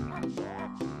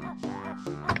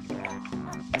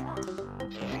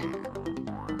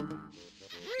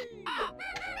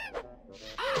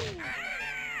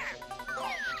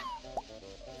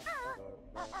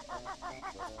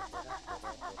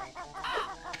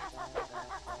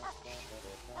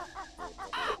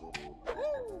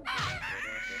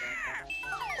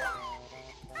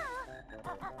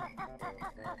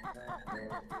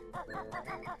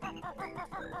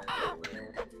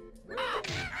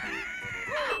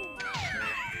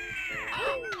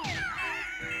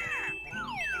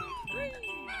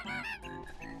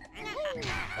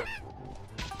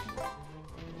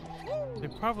 They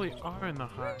probably are in the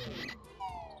hive.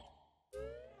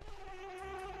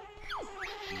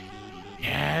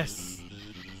 Yes!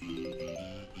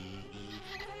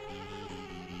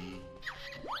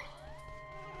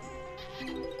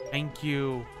 Thank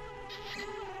you.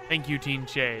 Thank you, Teen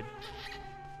Shade.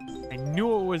 I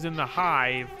knew it was in the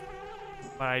hive,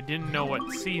 but I didn't know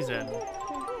what season.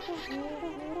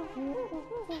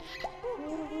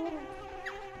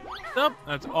 So,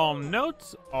 that's all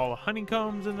notes, all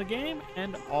honeycombs in the game,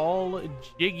 and all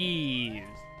jiggies.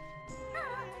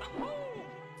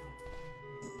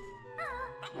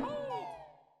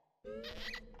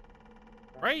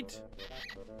 Right?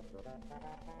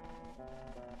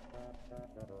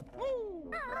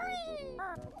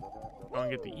 Go and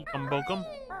get the Ekum Bokum.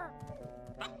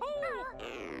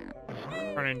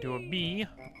 Turn into a bee.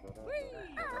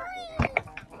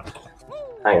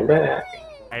 I'm back.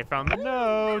 I found the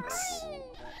notes.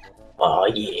 Oh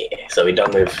yeah. So we're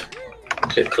done with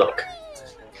Clip Clock.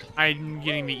 I'm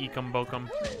getting the Ecum Bokum.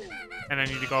 And I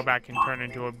need to go back and turn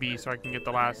into a bee so I can get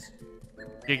the last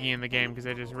Jiggy in the game, because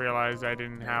I just realized I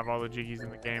didn't have all the Jiggies in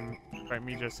the game. By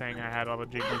me just saying I had all the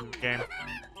Jiggies in the game.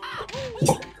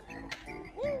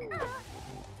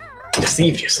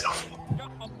 Deceived yourself.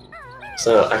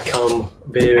 So I come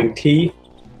bearing tea.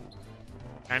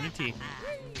 And a tea.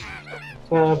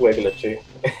 Regular tea.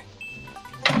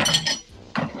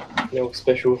 No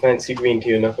special fancy green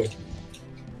tea or nothing.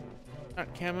 Not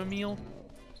chamomile?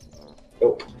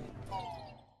 Nope.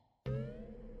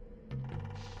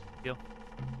 Deal.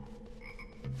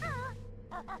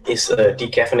 It's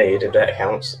decaffeinated, if that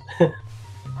counts. I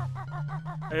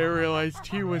didn't realize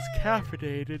tea was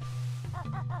caffeinated.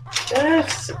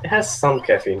 It has some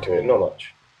caffeine to it, not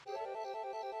much.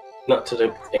 Not to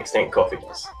the extent coffee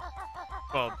does.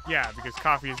 Well, yeah, because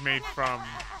coffee is made from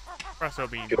espresso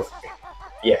beans. Sure.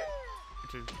 Yeah.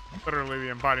 Which is literally the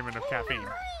embodiment of caffeine.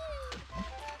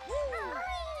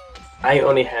 I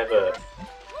only have a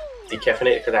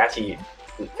decaffeinated because I actually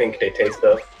think they taste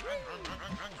better.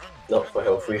 Not for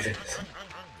health reasons.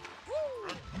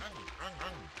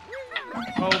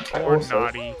 Oh, poor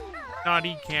Naughty.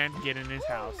 Naughty can't get in his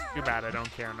house. Too bad, I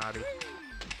don't care, Naughty.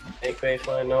 Make way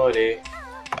for Naughty.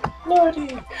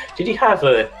 Naughty! Did you have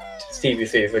a TV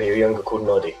series when you were younger called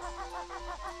Naughty?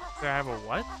 Did I have a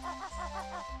what?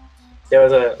 There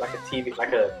was a TV,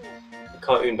 like a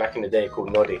cartoon back in the day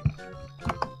called Naughty.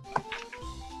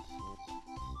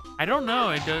 I don't know.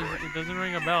 It doesn't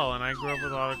ring a bell, and I grew up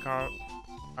with a lot of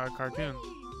cartoons.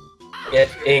 Yeah,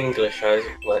 it's English. I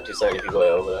weren't too sorry if you got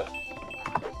it over there.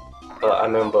 But I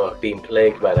remember being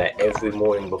plagued by that every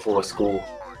morning before school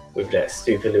with that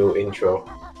stupid little intro.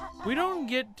 We don't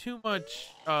get too much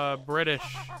British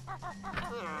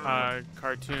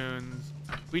cartoons.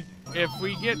 If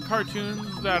we get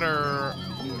cartoons that are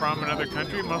from another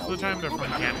country, most of the time they're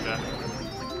from Canada.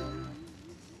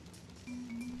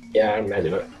 Yeah, I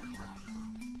imagine it.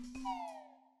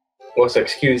 Also,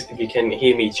 excuse if you can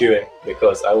hear me chewing,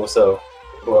 because I also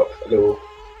brought up a little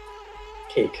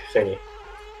cake thingy.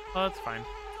 Oh, that's fine.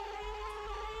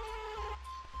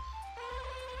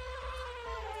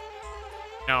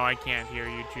 No, I can't hear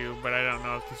you chew, but I don't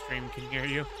know if the stream can hear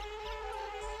you.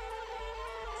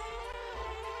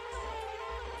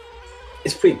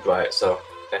 It's pretty bright, so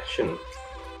that shouldn't.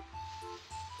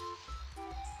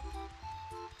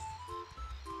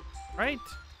 Right.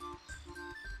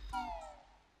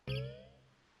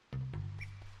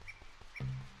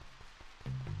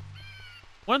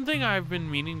 One thing I've been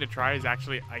meaning to try is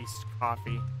actually iced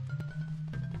coffee.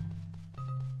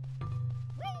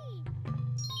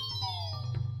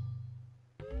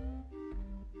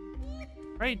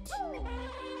 Right.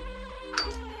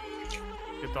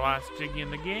 Get the last Jiggy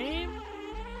in the game.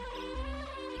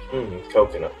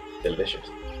 Coconut. Delicious.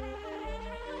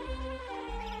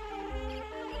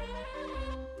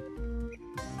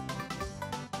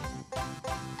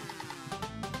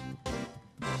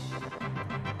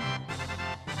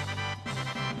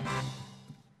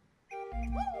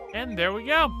 And there we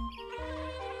go.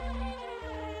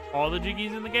 All the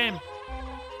Jiggies in the game.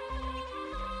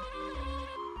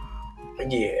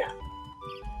 Yeah.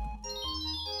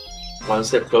 One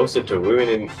step closer to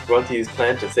ruining Grunty's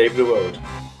plan to save the world.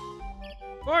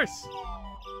 Of course.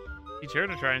 He's here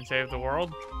to try and save the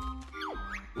world.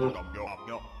 Mm.